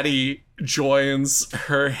 and Patty joins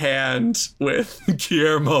her hand with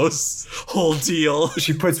Guillermo's whole deal.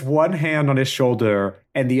 She puts one hand on his shoulder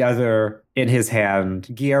and the other in his hand.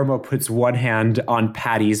 Guillermo puts one hand on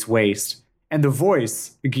Patty's waist. And the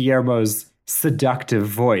voice, Guillermo's seductive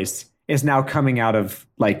voice, is now coming out of,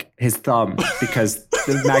 like, his thumb because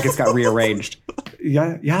the maggots got rearranged.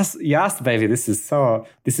 Yes, baby. This is so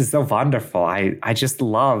wonderful. I just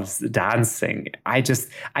love dancing. I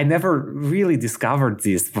never really discovered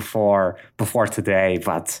this before today,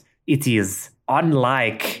 but it is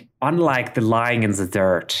unlike the lying in the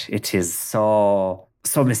dirt. It is so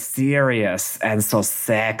mysterious and so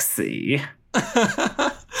sexy.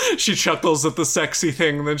 She chuckles at the sexy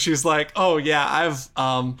thing, and then she's like, oh yeah,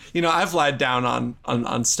 I've lied down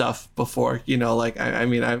on stuff before, like, I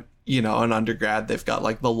mean, in undergrad, they've got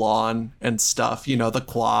like the lawn and stuff, the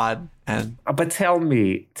quad. And but tell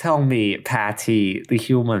me, Patty, the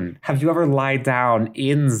human, have you ever lied down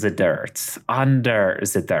in the dirt, under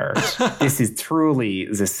the dirt? This is truly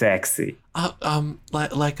the sexy.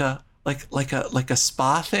 Like a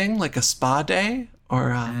spa thing, like a spa day, or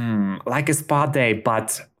like a spa day,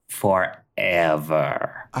 but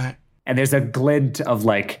forever. And there's a glint of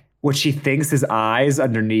like what she thinks is eyes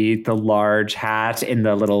underneath the large hat in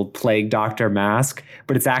the little plague doctor mask,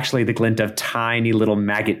 but it's actually the glint of tiny little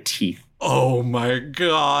maggot teeth. Oh my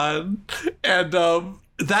God. And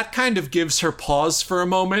that kind of gives her pause for a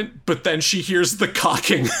moment, but then she hears the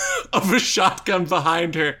cocking of a shotgun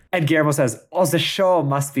behind her. And Guillermo says, oh, the show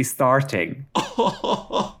must be starting.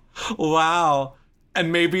 Oh, wow.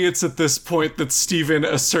 And maybe it's at this point that Steven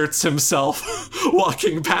asserts himself,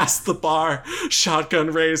 walking past the bar,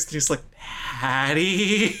 shotgun raised, and he's like,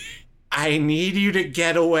 Patty, I need you to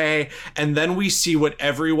get away. And then we see what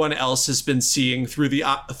everyone else has been seeing through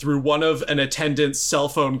one of an attendant's cell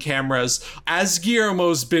phone cameras. As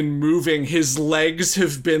Guillermo's been moving, his legs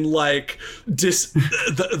have been like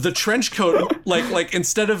the trench coat, like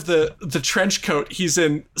instead of the trench coat, he's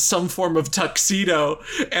in some form of tuxedo,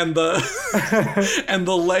 and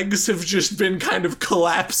the legs have just been kind of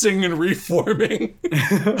collapsing and reforming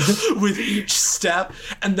with each step.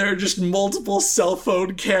 And there are just multiple cell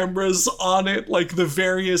phone cameras on it, like the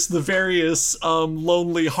various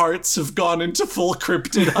lonely hearts have gone into full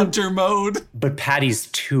cryptid hunter mode. But Patty's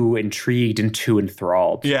too intrigued and too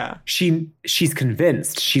enthralled. Yeah. She's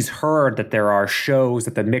convinced. She's heard that there are shows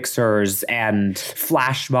at the mixers and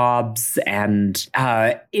flash mobs and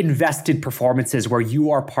invested performances where you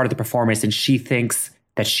are part of the performance, and she thinks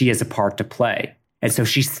that she has a part to play. And so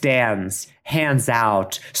she stands, hands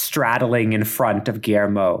out, straddling in front of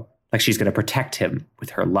Guillermo, like she's going to protect him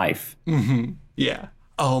with her life. Mm-hmm. Yeah.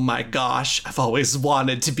 Oh my gosh, I've always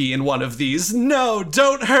wanted to be in one of these. No,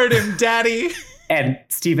 don't hurt him, Daddy. And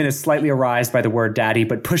Steven is slightly aroused by the word daddy,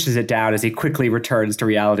 but pushes it down as he quickly returns to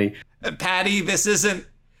reality. Patty, this is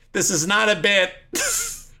not a bit.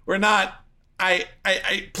 We're not.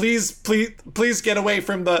 Please get away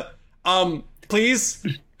from the, please.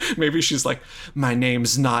 Maybe she's like, my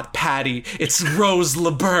name's not Patty, it's Rose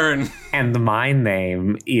LeBurn. And my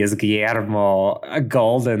name is Guillermo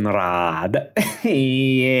Goldenrod.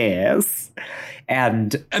 Yes.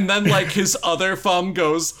 And then like his other thumb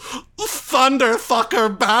goes,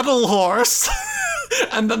 Thunderfucker Battle Horse.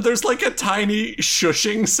 And then there's like a tiny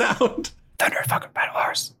shushing sound. Thunderfucker Battle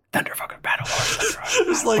Horse. Thunderfucker Battle Horse.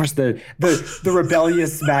 It's like, of course, the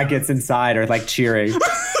rebellious maggots inside are like cheering.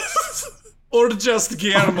 Or just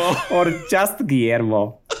Guillermo.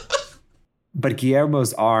 But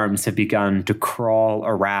Guillermo's arms have begun to crawl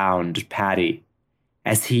around Patty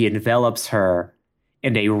as he envelops her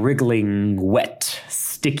in a wriggling, wet,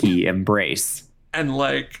 sticky embrace. And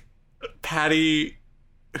like Patty,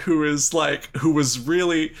 who was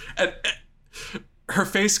really, and her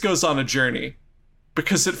face goes on a journey.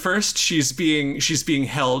 Because at first she's being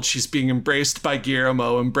held, she's being embraced by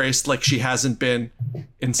Guillermo, embraced like she hasn't been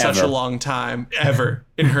in such a long time, ever,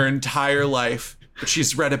 in her entire life. But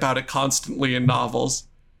she's read about it constantly in novels.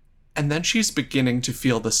 And then she's beginning to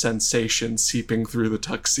feel the sensation seeping through the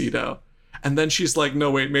tuxedo. And then she's like, no,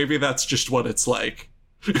 wait, maybe that's just what it's like.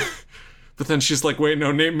 But then she's like, wait,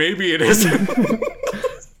 no, maybe it isn't.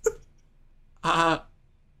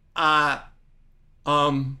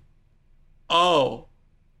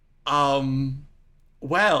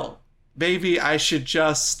 Well, maybe I should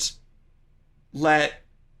just let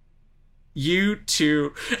you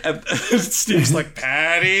two. And Steve's like,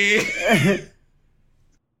 Patty.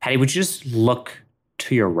 Patty, would you just look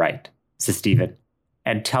to your right, says Stephen,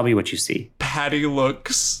 and tell me what you see? Patty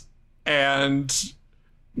looks, and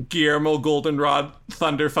Guillermo Goldenrod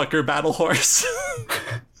Thunderfucker Battle Horse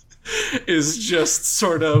is just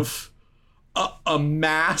sort of a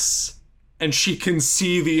mass, and she can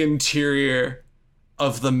see the interior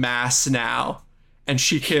of the mass now. And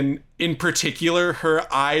she can, in particular,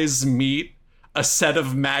 her eyes meet a set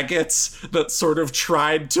of maggots that sort of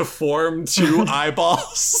tried to form two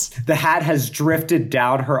eyeballs. The hat has drifted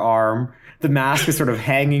down her arm. The mask is sort of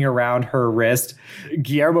hanging around her wrist.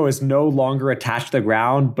 Guillermo is no longer attached to the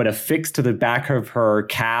ground, but affixed to the back of her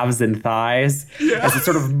calves and thighs, as it's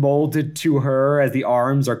sort of molded to her as the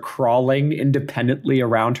arms are crawling independently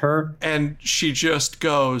around her. And she just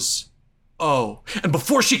goes, oh. And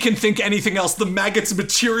before she can think anything else, the maggots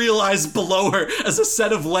materialize below her as a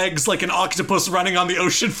set of legs like an octopus running on the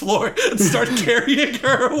ocean floor and start carrying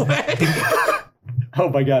her away. Oh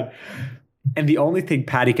my God. And the only thing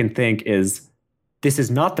Patty can think is, this is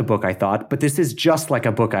not the book I thought, but this is just like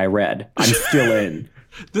a book I read. I'm still in.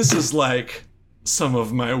 This is like some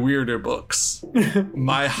of my weirder books.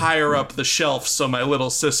 My higher up the shelf so my little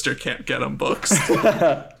sister can't get them books.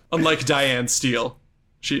 Unlike Diane Steele.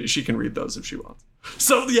 She can read those if she wants.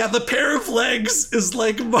 So yeah, the pair of legs is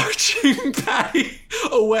like marching Patty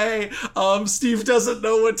away. Steve doesn't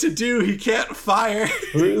know what to do. He can't fire.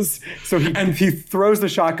 So he throws the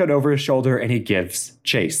shotgun over his shoulder and he gives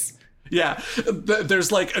chase. Yeah,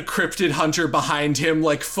 there's like a cryptid hunter behind him,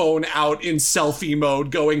 like phone out in selfie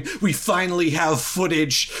mode going, we finally have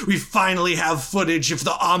footage. We finally have footage of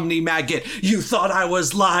the Omni Maggot. You thought I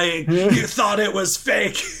was lying. You thought it was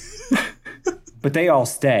fake. But they all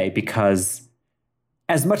stay because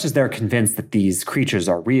as much as they're convinced that these creatures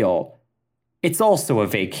are real, it's also a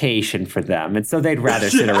vacation for them. And so they'd rather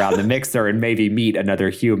sit around the mixer and maybe meet another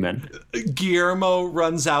human. Guillermo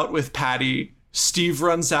runs out with Patty. Steve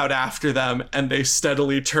runs out after them, and they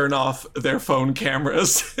steadily turn off their phone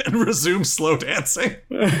cameras and resume slow dancing.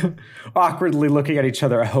 Awkwardly looking at each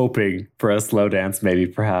other, hoping for a slow dance, maybe,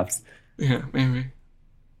 perhaps. Yeah, maybe.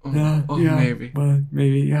 Maybe. Well,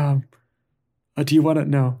 maybe, yeah. Do you want to?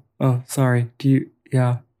 No. Oh, sorry. Do you?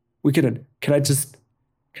 Yeah. We could. Can I just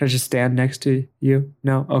stand next to you?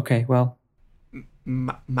 No. Okay. Well.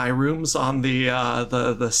 My room's on the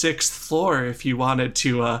 6th floor. If you wanted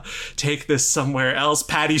to take this somewhere else,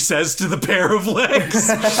 Patty says to the pair of legs.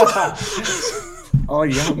 Oh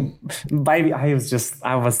yeah. Maybe I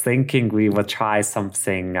was thinking we would try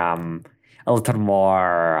something a little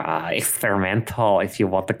more experimental. If you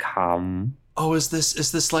want to come. Oh, is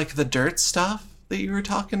this like the dirt stuff that you were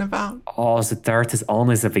talking about? Oh, the dirt is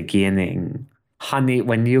only the beginning. Honey,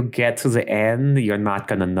 when you get to the end, you're not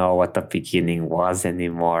going to know what the beginning was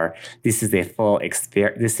anymore. This is a full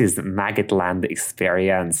experience. This is Maggotland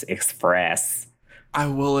Experience Express. I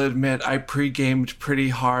will admit, I pre-gamed pretty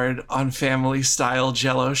hard on family-style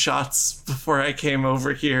Jell-O shots before I came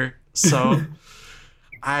over here. So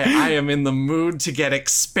I am in the mood to get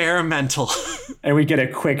experimental. And we get a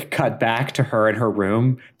quick cut back to her in her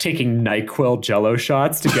room, taking NyQuil Jell-O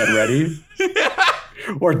shots to get ready.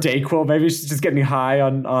 Or Dayquil. Maybe she's just getting high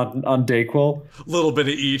on Dayquil. A little bit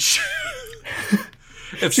of each.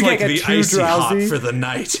 It's like the icy hot for the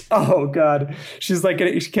night. Oh, God. She's like,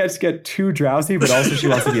 she can't get too drowsy, but also she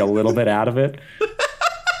wants to be a little bit out of it.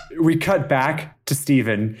 We cut back to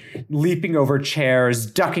Stephen, leaping over chairs,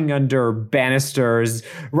 ducking under banisters,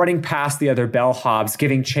 running past the other bellhops,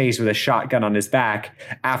 giving chase with a shotgun on his back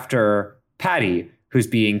after Patty, who's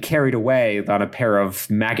being carried away on a pair of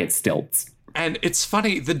maggot stilts. And it's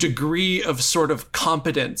funny, the degree of sort of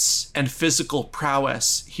competence and physical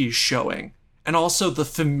prowess he's showing, and also the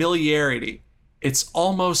familiarity. It's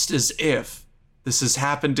almost as if this has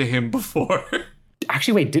happened to him before.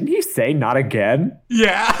 Actually, wait, didn't he say not again?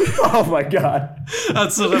 Yeah. Oh my God.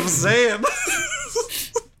 That's what I'm saying.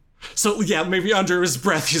 So yeah, maybe under his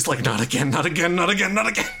breath, he's like, not again, not again, not again, not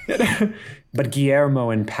again. But Guillermo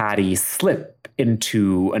and Patty slip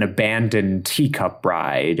into an abandoned teacup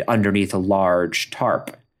ride underneath a large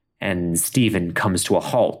tarp, and Stephen comes to a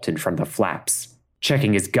halt in front of the flaps,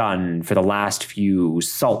 checking his gun for the last few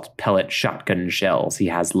salt pellet shotgun shells he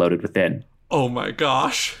has loaded within. Oh my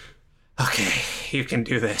gosh. Okay, you can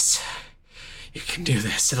do this. You can do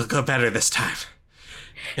this. It'll go better this time.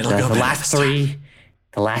 It'll go better this time.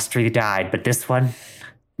 The last three died, but this one,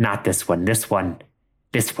 not this one. This one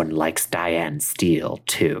likes Diane Steele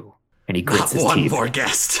too. And he grits his teeth. One more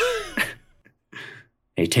guest.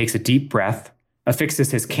 He takes a deep breath,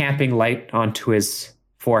 affixes his camping light onto his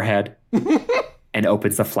forehead, and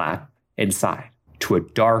opens the flap inside to a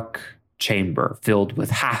dark chamber filled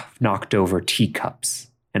with half-knocked-over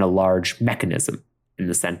teacups and a large mechanism in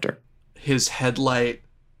the center. His headlight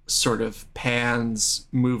sort of pans,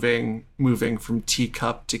 moving from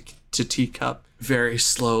teacup to teacup very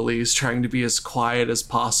slowly. He's trying to be as quiet as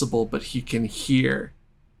possible, but he can hear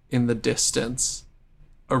in the distance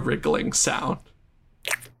a wriggling sound.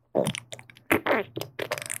 Okay.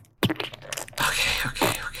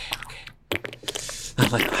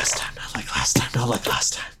 Not like last time.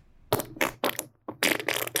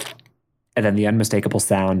 And then the unmistakable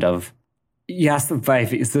sound of, yes,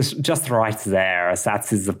 baby, is this just right there?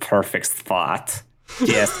 That is the perfect spot.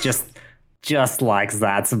 Yes, just like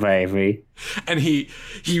that, baby. And he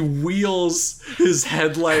wheels his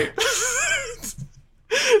headlight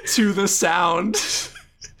to the sound.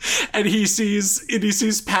 And he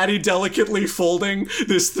sees Patty delicately folding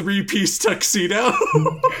this 3-piece tuxedo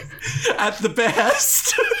at the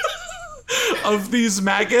behest of these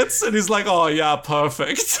maggots. And he's like, oh, yeah,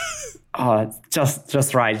 perfect. Oh,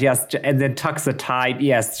 just right. Yes. And then tucks the tie.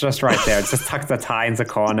 Yes, just right there. Just tucks the tie in the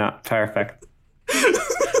corner. Perfect.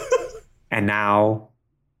 And now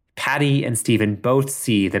Patty and Stephen both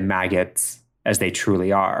see the maggots as they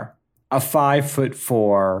truly are. A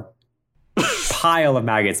 5'4" pile of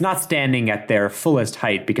maggots, not standing at their fullest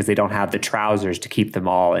height because they don't have the trousers to keep them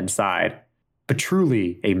all inside, but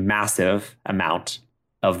truly a massive amount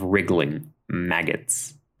of wriggling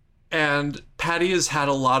maggots. And Patty has had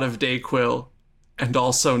a lot of Dayquil and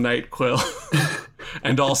also NyQuil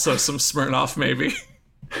and also some Smirnoff maybe.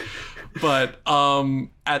 But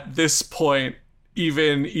at this point,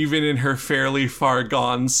 even in her fairly far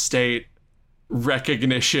gone state,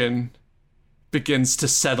 recognition begins to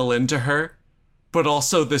settle into her. But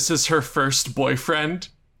also this is her first boyfriend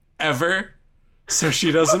ever. So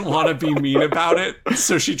she doesn't want to be mean about it.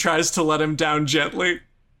 So she tries to let him down gently.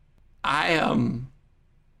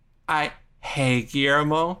 Hey,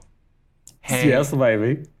 Guillermo. Hey. Yes,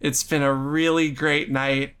 baby. It's been a really great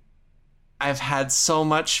night. I've had so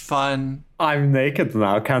much fun. I'm naked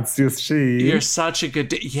now, can't you see? You're such a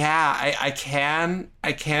good yeah, I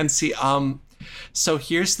can see. So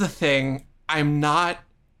here's the thing. I'm not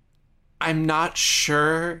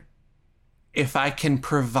sure if I can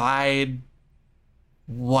provide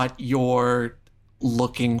what you're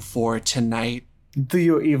looking for tonight. Do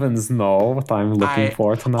you even know what I'm looking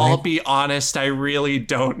for tonight? I'll be honest, I really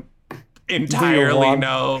don't entirely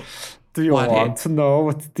know. Do you want to know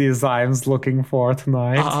what it is I'm looking for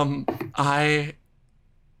tonight? And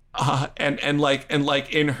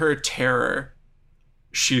in her terror,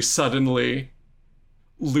 she suddenly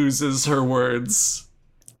loses her words.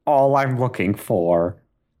 All I'm looking for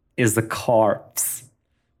is the corpse.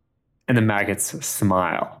 And the maggots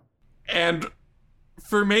smile. And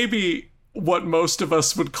for maybe what most of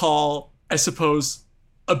us would call, I suppose,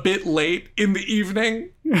 a bit late in the evening,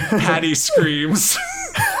 Patty screams.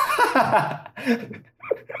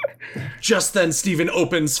 Just then, Stephen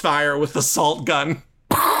opens fire with the salt gun.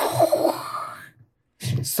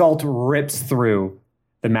 Salt rips through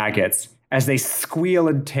the maggots as they squeal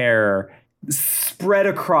in terror, spread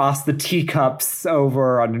across the teacups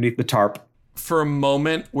over underneath the tarp. For a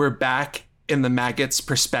moment, we're back in the maggots'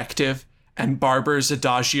 perspective, and Barber's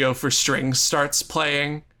Adagio for Strings starts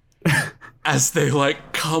playing as they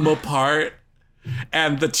come apart.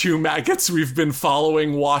 And the two maggots we've been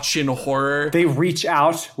following watch in horror. They reach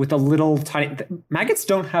out with a little tiny... Maggots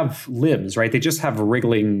don't have limbs, right? They just have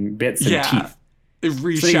wriggling bits and teeth. They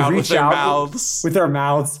reach out with their mouths. With their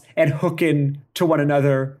mouths and hook in to one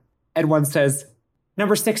another. And one says,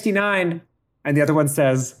 number 69. And the other one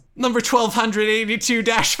says, number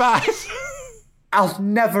 1282-5. I'll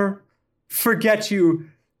never forget you.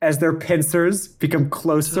 As their pincers become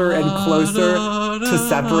closer and closer to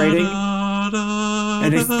separating.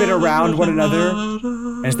 And they spin around one another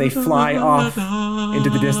as they fly off into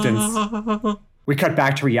the distance. We cut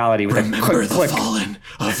back to reality with a click, click. Fallen,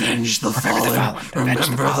 avenge the fallen.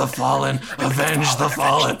 Remember the fallen, avenge the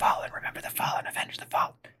fallen. Remember the fallen, avenge the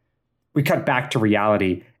fallen. We cut back to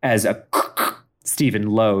reality as Stephen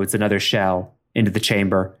loads another shell into the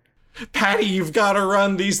chamber. Patty, you've got to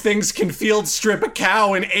run. These things can field strip a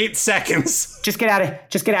cow in 8 seconds. Just get out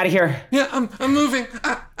of here. Yeah, I'm moving.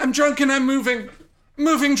 I'm drunk and I'm moving.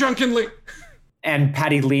 Moving drunkenly. And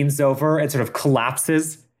Patty leans over and sort of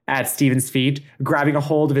collapses at Steven's feet, grabbing a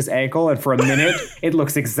hold of his ankle. And for a minute, it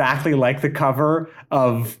looks exactly like the cover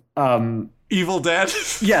of Evil Dead.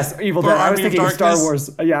 Yes, Evil Dead. I was thinking Star Wars.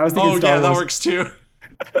 Yeah, I was thinking Star Wars. Oh, yeah, that works too.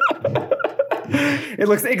 It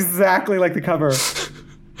looks exactly like the cover.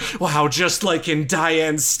 Wow, just like in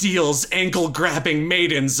Diane Steele's ankle-grabbing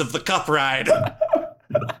Maidens of the Cup Ride.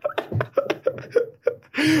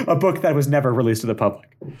 A book that was never released to the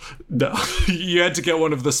public. No, you had to get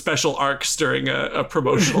one of the special arcs during a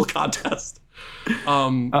promotional contest.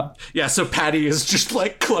 Yeah, so Patty is just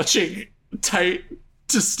like clutching tight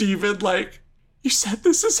to Steven, like, you said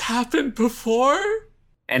this has happened before?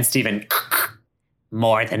 And Steven,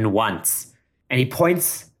 more than once. And he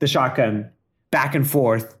points the shotgun back and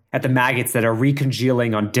forth at the maggots that are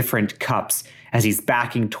recongealing on different cups as he's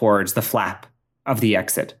backing towards the flap of the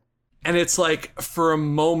exit. And it's like, for a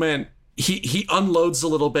moment, he unloads a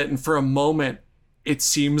little bit, and for a moment, it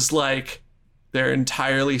seems like they're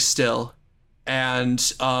entirely still. And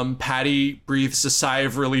Patty breathes a sigh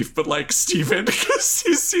of relief, but like Steven, because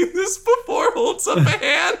he's seen this before, holds up a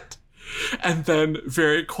hand. And then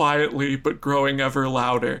very quietly, but growing ever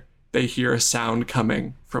louder, they hear a sound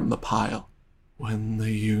coming from the pile. When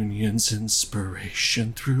the union's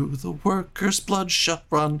inspiration through the workers' blood shall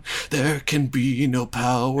run, there can be no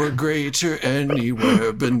power greater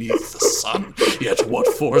anywhere beneath the sun. Yet what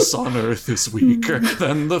force on earth is weaker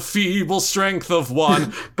than the feeble strength of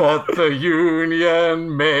one? But the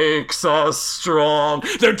union makes us strong.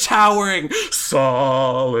 They're towering.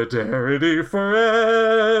 Solidarity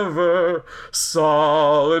forever.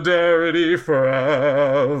 Solidarity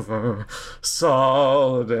forever.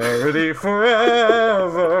 Solidarity forever.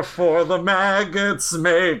 For the maggots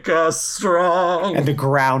make us strong. And the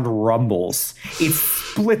ground rumbles. It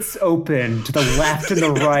splits open to the left and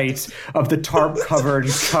the right of the tarp-covered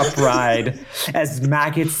cup ride as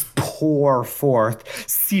maggots pour forth,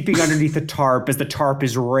 seeping underneath the tarp as the tarp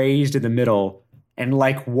is raised in the middle. And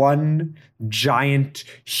like one giant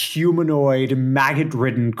humanoid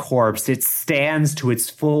maggot-ridden corpse, it stands to its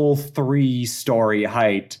full 3-story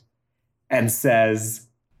height and says,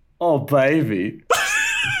 "Oh, baby,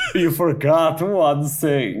 you forgot one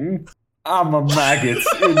thing. I'm a maggot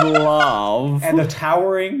in love." And the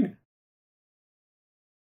towering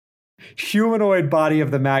humanoid body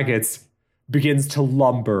of the maggots begins to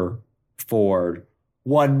lumber forward.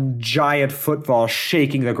 One giant football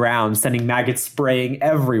shaking the ground, sending maggots spraying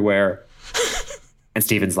everywhere. And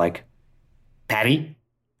Steven's like, "Patty,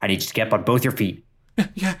 I need you to get up on both your feet."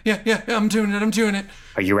 Yeah, I'm doing it.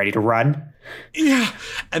 Are you ready to run? Yeah.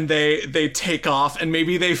 And they take off, and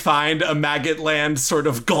maybe they find a Maggot Land sort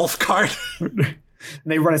of golf cart. And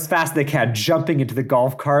they run as fast as they can, jumping into the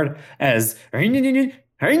golf cart as... Oh,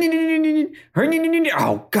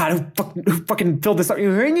 God, who fucking filled this up? I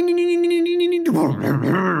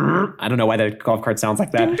don't know why the golf cart sounds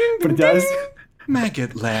like that, but it does.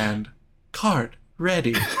 Maggot Land. Cart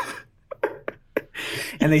ready.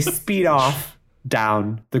 And they speed off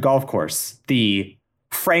down the golf course, the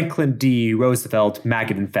Franklin D. Roosevelt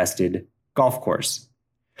maggot-infested golf course.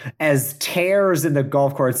 As tears in the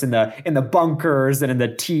golf course, in the bunkers and in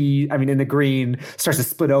the green starts to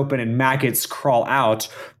split open and maggots crawl out,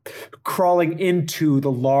 crawling into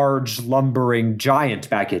the large lumbering giant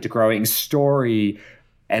maggot, growing story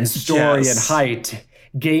and height,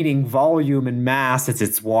 gaining volume and mass as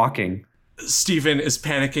it's walking. Steven is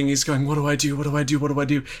panicking. He's going, what do I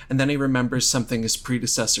do? And then he remembers something his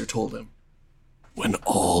predecessor told him. When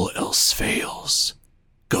all else fails,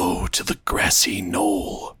 go to the grassy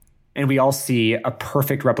knoll. And we all see a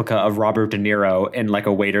perfect replica of Robert De Niro in like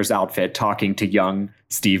a waiter's outfit talking to young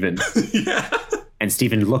Steven. Yeah. And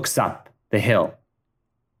Steven looks up the hill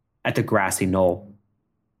at the grassy knoll,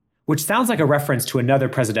 which sounds like a reference to another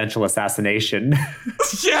presidential assassination.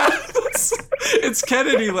 Yeah, it's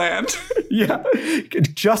Kennedy Land. Yeah,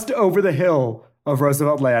 just over the hill of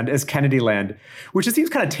Roosevelt Land is Kennedy Land, which it seems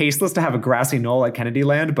kind of tasteless to have a grassy knoll at Kennedy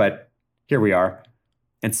Land, but here we are.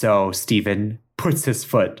 And so Steven puts his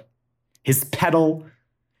foot against the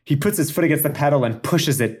pedal and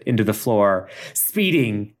pushes it into the floor,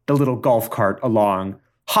 speeding the little golf cart along,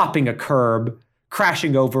 hopping a curb,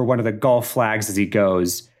 crashing over one of the golf flags as he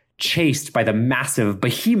goes, chased by the massive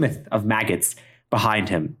behemoth of maggots behind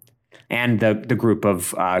him. And the group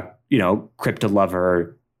of,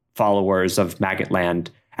 crypto-lover followers of Maggot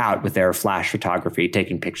Land out with their flash photography,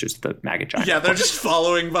 taking pictures of the maggot giant. Yeah, they're just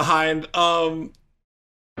following behind.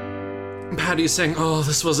 Patty's saying, oh,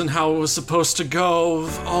 this wasn't how it was supposed to go.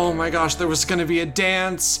 Oh my gosh, there was gonna be a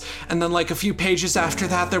dance. And then like a few pages after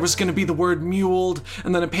that, there was gonna be the word muled.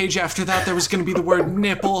 And then a page after that, there was gonna be the word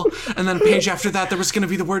nipple. And then a page after that, there was gonna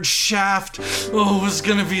be the word shaft. Oh, it was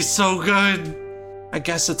gonna be so good. I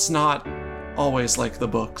guess it's not always like the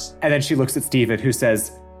books. And then she looks at Steven, who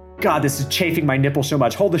says, God, this is chafing my nipple so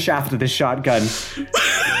much. Hold the shaft of this shotgun.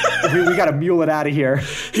 we gotta mule it out of here.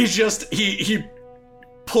 He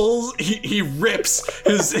pulls, he rips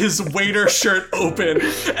his waiter shirt open,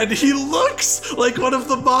 and he looks like one of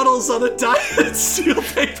the models on a Diet Steel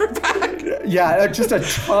paperback. Yeah, just a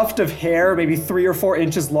tuft of hair, maybe 3 or 4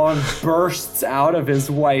 inches long, bursts out of his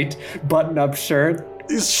white button-up shirt.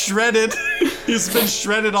 He's shredded. He's been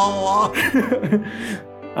shredded all along.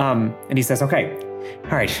 And he says, okay,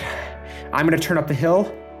 all right, I'm gonna turn up the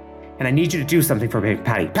hill, and I need you to do something for me,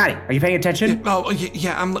 Patty. Patty, are you paying attention?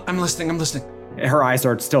 Yeah, I'm listening. Her eyes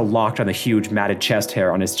are still locked on the huge matted chest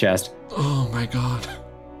hair on his chest. Oh my God.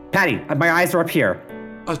 Patty, my eyes are up here.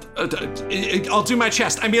 I'll do my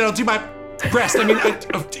chest. I'll do my breast.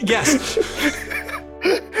 Yes.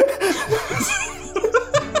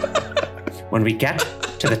 When we get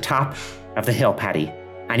to the top of the hill, Patty,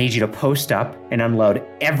 I need you to post up and unload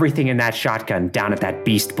everything in that shotgun down at that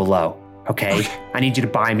beast below, okay? I need you to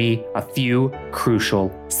buy me a few crucial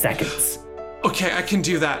seconds. Okay, I can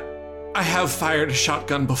do that. I have fired a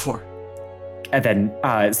shotgun before. And then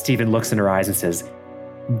Steven looks in her eyes and says,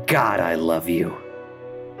 God, I love you.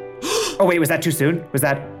 Oh, wait, was that too soon? Was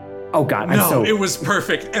that... Oh, God, No, it was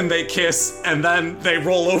perfect. And they kiss, and then they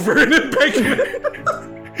roll over in embankment.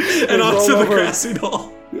 And onto the grassy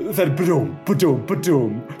knoll. Then ba-doom, ba-doom,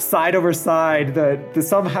 ba-doom. Side over side,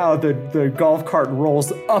 somehow the golf cart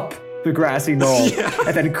rolls up the grassy knoll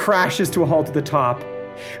and then crashes to a halt at the top,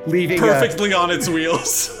 leaving perfectly on its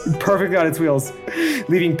wheels. Perfectly on its wheels,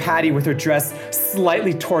 leaving Patty with her dress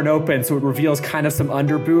slightly torn open so it reveals kind of some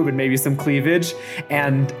underboob and maybe some cleavage,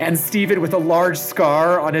 and Steven with a large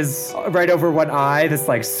scar on his right over one eye that's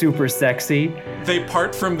like super sexy. They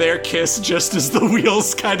part from their kiss just as the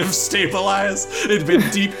wheels kind of stabilize. It'd been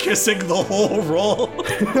deep kissing the whole roll.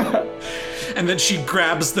 And then she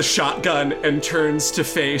grabs the shotgun and turns to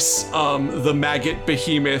face the maggot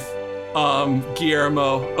behemoth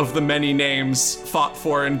Guillermo of the many names fought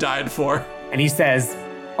for and died for. And he says,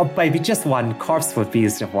 oh baby, just one corpse would be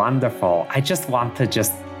wonderful. I just want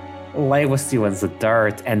to lay with you in the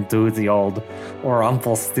dirt and do the old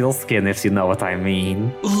Rumpelstiltskin, if you know what I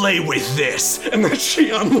mean. Lay with this! And then she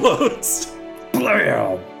unloads.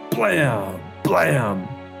 Blam, blam, blam.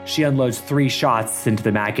 She unloads 3 shots into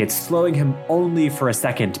the maggot, slowing him only for a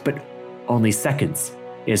second, but only seconds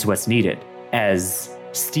is what's needed, as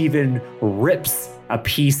Steven rips a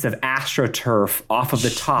piece of AstroTurf off of the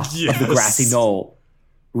top of the grassy knoll,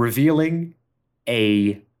 revealing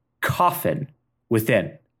a coffin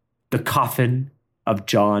within. The coffin of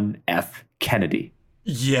John F. Kennedy.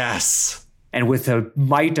 Yes. And with the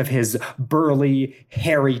might of his burly,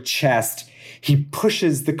 hairy chest, he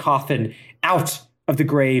pushes the coffin out of the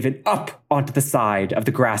grave and up onto the side of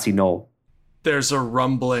the grassy knoll. There's a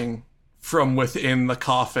rumbling from within the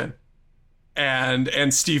coffin.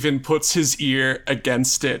 And Steven puts his ear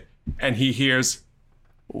against it, and he hears,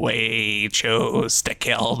 "We choose to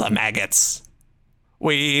kill the maggots.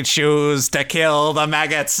 We choose to kill the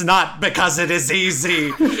maggots, not because it is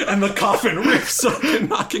easy." And the coffin rips open,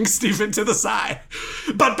 knocking Steven to the side,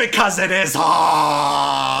 but because it is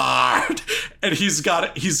hard. And he's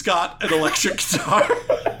got an electric guitar.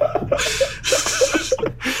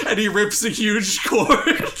 And he rips a huge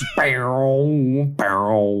chord. Bow,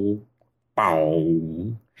 bow.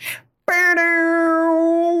 Bow.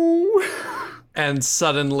 And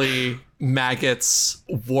suddenly maggots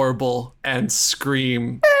warble and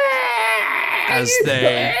scream as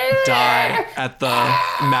they die at the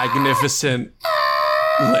magnificent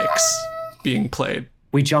licks being played.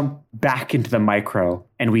 We jump back into the micro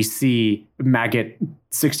and we see Maggot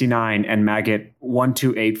 69 and Maggot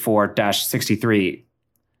 1284-63.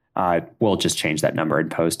 We'll just change that number in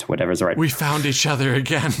post to whatever's right. We found each other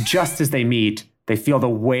again. Just as they meet, they feel the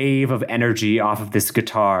wave of energy off of this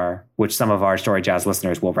guitar, which some of our Story Jazz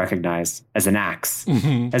listeners will recognize as an axe.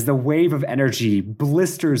 Mm-hmm. As the wave of energy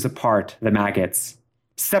blisters apart the maggots,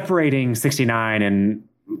 separating 69 and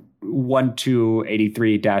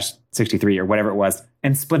 1283-63 or whatever it was,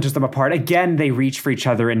 and splinters them apart. Again, they reach for each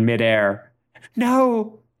other in midair.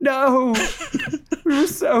 No! We were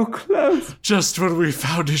so close. Just when we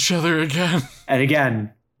found each other again. And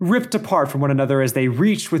again, ripped apart from one another as they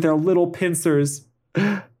reach with their little pincers.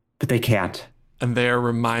 But they can't. And they are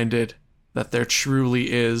reminded that there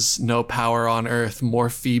truly is no power on earth more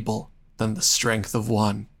feeble than the strength of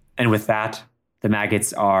one. And with that, the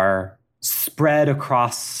maggots are spread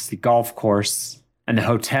across the golf course and the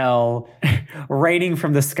hotel, raining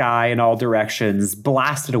from the sky in all directions,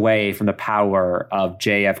 blasted away from the power of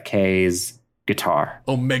JFK's guitar.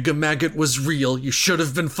 Omega Maggot was real. You should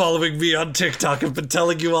have been following me on TikTok. I've been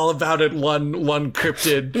telling you all about it. One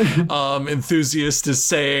cryptid enthusiast is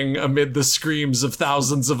saying amid the screams of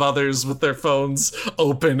thousands of others with their phones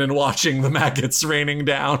open and watching the maggots raining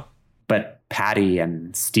down. But Patty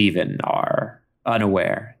and Stephen are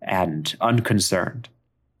unaware and unconcerned.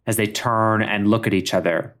 As they turn and look at each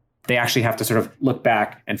other, they actually have to sort of look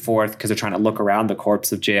back and forth because they're trying to look around the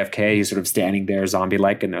corpse of JFK. He's sort of standing there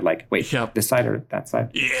zombie-like, and they're like, wait, this side or that side?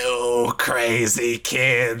 You crazy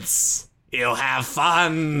kids. You'll have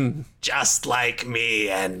fun, just like me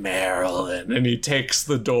and Marilyn. And he takes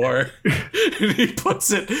the door and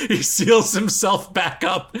he seals himself back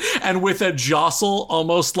up. And with a jostle,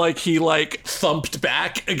 almost like he thumped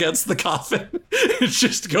back against the coffin, it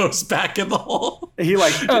just goes back in the hole. He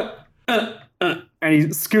and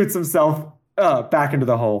he scoots himself back into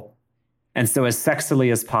the hole. And so as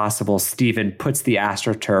sexily as possible, Stephen puts the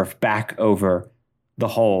AstroTurf back over the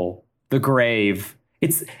hole, the grave.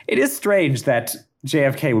 It is strange that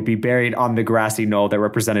JFK would be buried on the grassy knoll that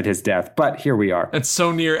represented his death, but here we are. It's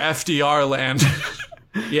so near FDR land.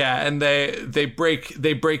 Yeah, and they break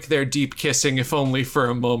their deep kissing, if only for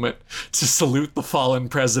a moment, to salute the fallen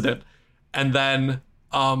president. And then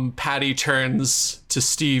Patty turns to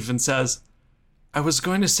Steve and says, I was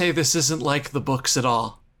going to say this isn't like the books at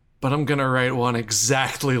all, but I'm going to write one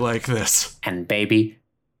exactly like this. And baby,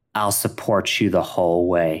 I'll support you the whole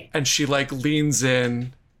way. And she leans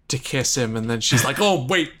in to kiss him, and then she's like, oh,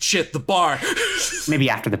 wait, shit, the bar. Maybe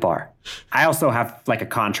after the bar. I also have a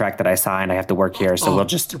contract that I signed. I have to work here, so we'll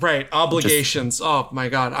just... Right, obligations. Oh, my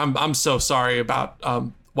God. I'm so sorry about...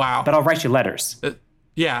 wow. But I'll write you letters.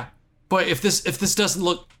 Yeah. But if this doesn't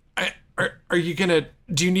look... Are you gonna...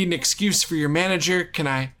 Do you need an excuse for your manager? Can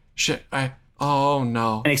I... Oh,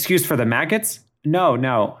 no. An excuse for the maggots?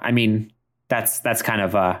 No. I mean... That's kind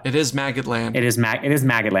of It is maggot land. It is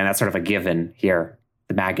maggot land. That's sort of a given here.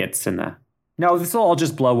 The maggots and the... No, this will all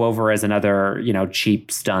just blow over as another,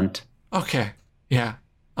 cheap stunt. Okay. Yeah.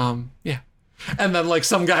 Yeah. And then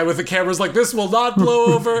some guy with a camera's like, this will not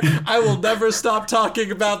blow over. I will never stop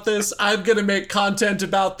talking about this. I'm going to make content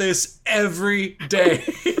about this every day.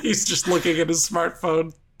 He's just looking at his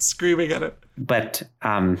smartphone, screaming at it. But,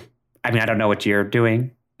 I don't know what you're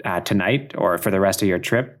doing tonight or for the rest of your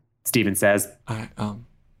trip. Stephen says,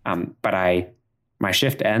 but my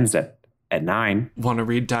shift ends at 9. Want to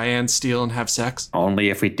read Diane Steele and have sex?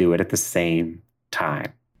 Only if we do it at the same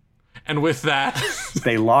time. And with that,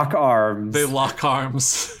 they lock arms. They lock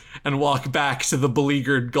arms and walk back to the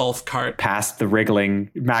beleaguered golf cart, past the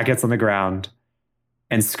wriggling maggots on the ground,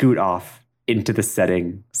 and scoot off into the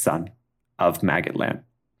setting sun of Maggotland.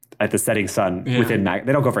 At the setting sun within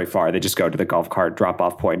they don't go very far. They just go to the golf cart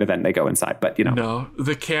drop-off point and then they go inside. But no,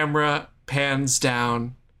 the camera pans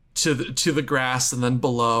down to the grass and then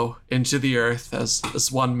below into the earth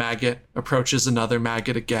as one maggot approaches another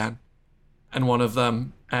maggot again, and one of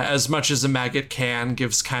them, as much as a maggot can,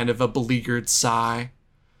 gives kind of a beleaguered sigh.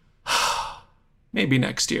 Maybe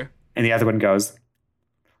next year. And the other one goes,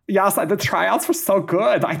 yes, the tryouts were so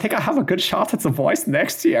good. I think I have a good shot at The Voice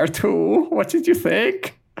next year too. What did you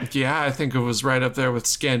think? Yeah, I think it was right up there with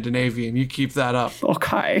Scandinavian. You keep that up.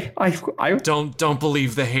 Okay. I don't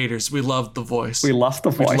believe the haters. We loved The Voice. We loved The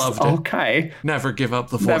Voice. We loved it. Okay. Never give up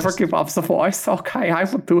The Voice. Never give up The Voice. Okay, I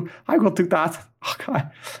will do that. Okay.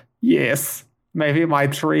 Yes. Maybe my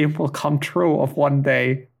dream will come true of one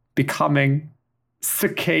day becoming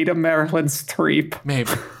Cicada Marilyn Streep.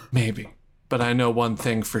 Maybe. But I know one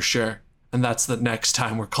thing for sure, and that's that next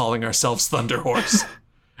time we're calling ourselves Thunder Horse.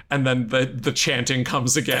 And then the chanting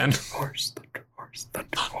comes again. Thunder Horse, Thunder Horse,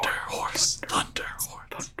 Thunder Horse, Thunder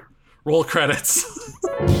Horse. Roll credits.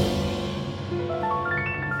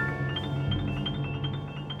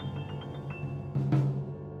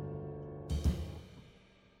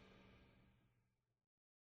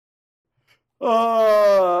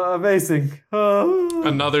 Oh, amazing.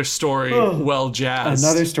 Another story well jazzed.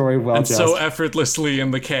 Another story well and jazzed. So effortlessly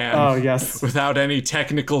in the can. Oh, yes. Without any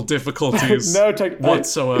technical difficulties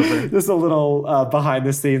whatsoever. This is a little behind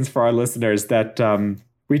the scenes for our listeners that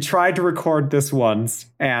we tried to record this once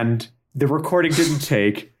and the recording didn't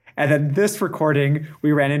take. And then this recording,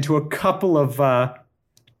 we ran into a couple of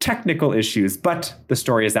technical issues, but the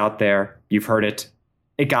story is out there. You've heard it.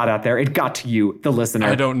 It got out there. It got to you, the listener.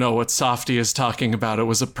 I don't know what Softy is talking about. It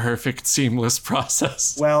was a perfect, seamless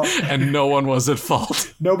process. Well, and no one was at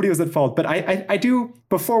fault. Nobody was at fault. But I do,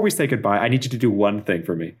 before we say goodbye, I need you to do one thing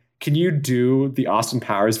for me. Can you do the Austin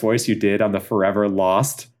Powers voice you did on the Forever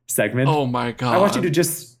Lost segment? Oh my God. I want you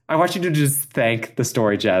to just thank the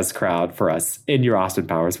Story Jazz crowd for us in your Austin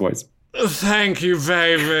Powers voice. Thank you,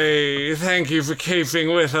 baby. Thank you for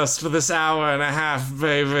keeping with us for this hour and a half,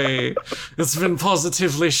 baby. It's been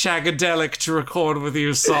positively shagadelic to record with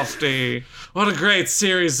you, Softy. What a great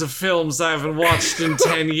series of films I haven't watched in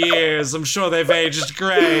 10 years. I'm sure they've aged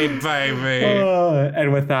great, baby.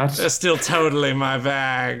 And with that... They're still totally my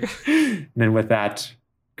bag. And then with that,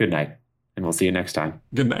 good night. And we'll see you next time.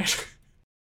 Good night.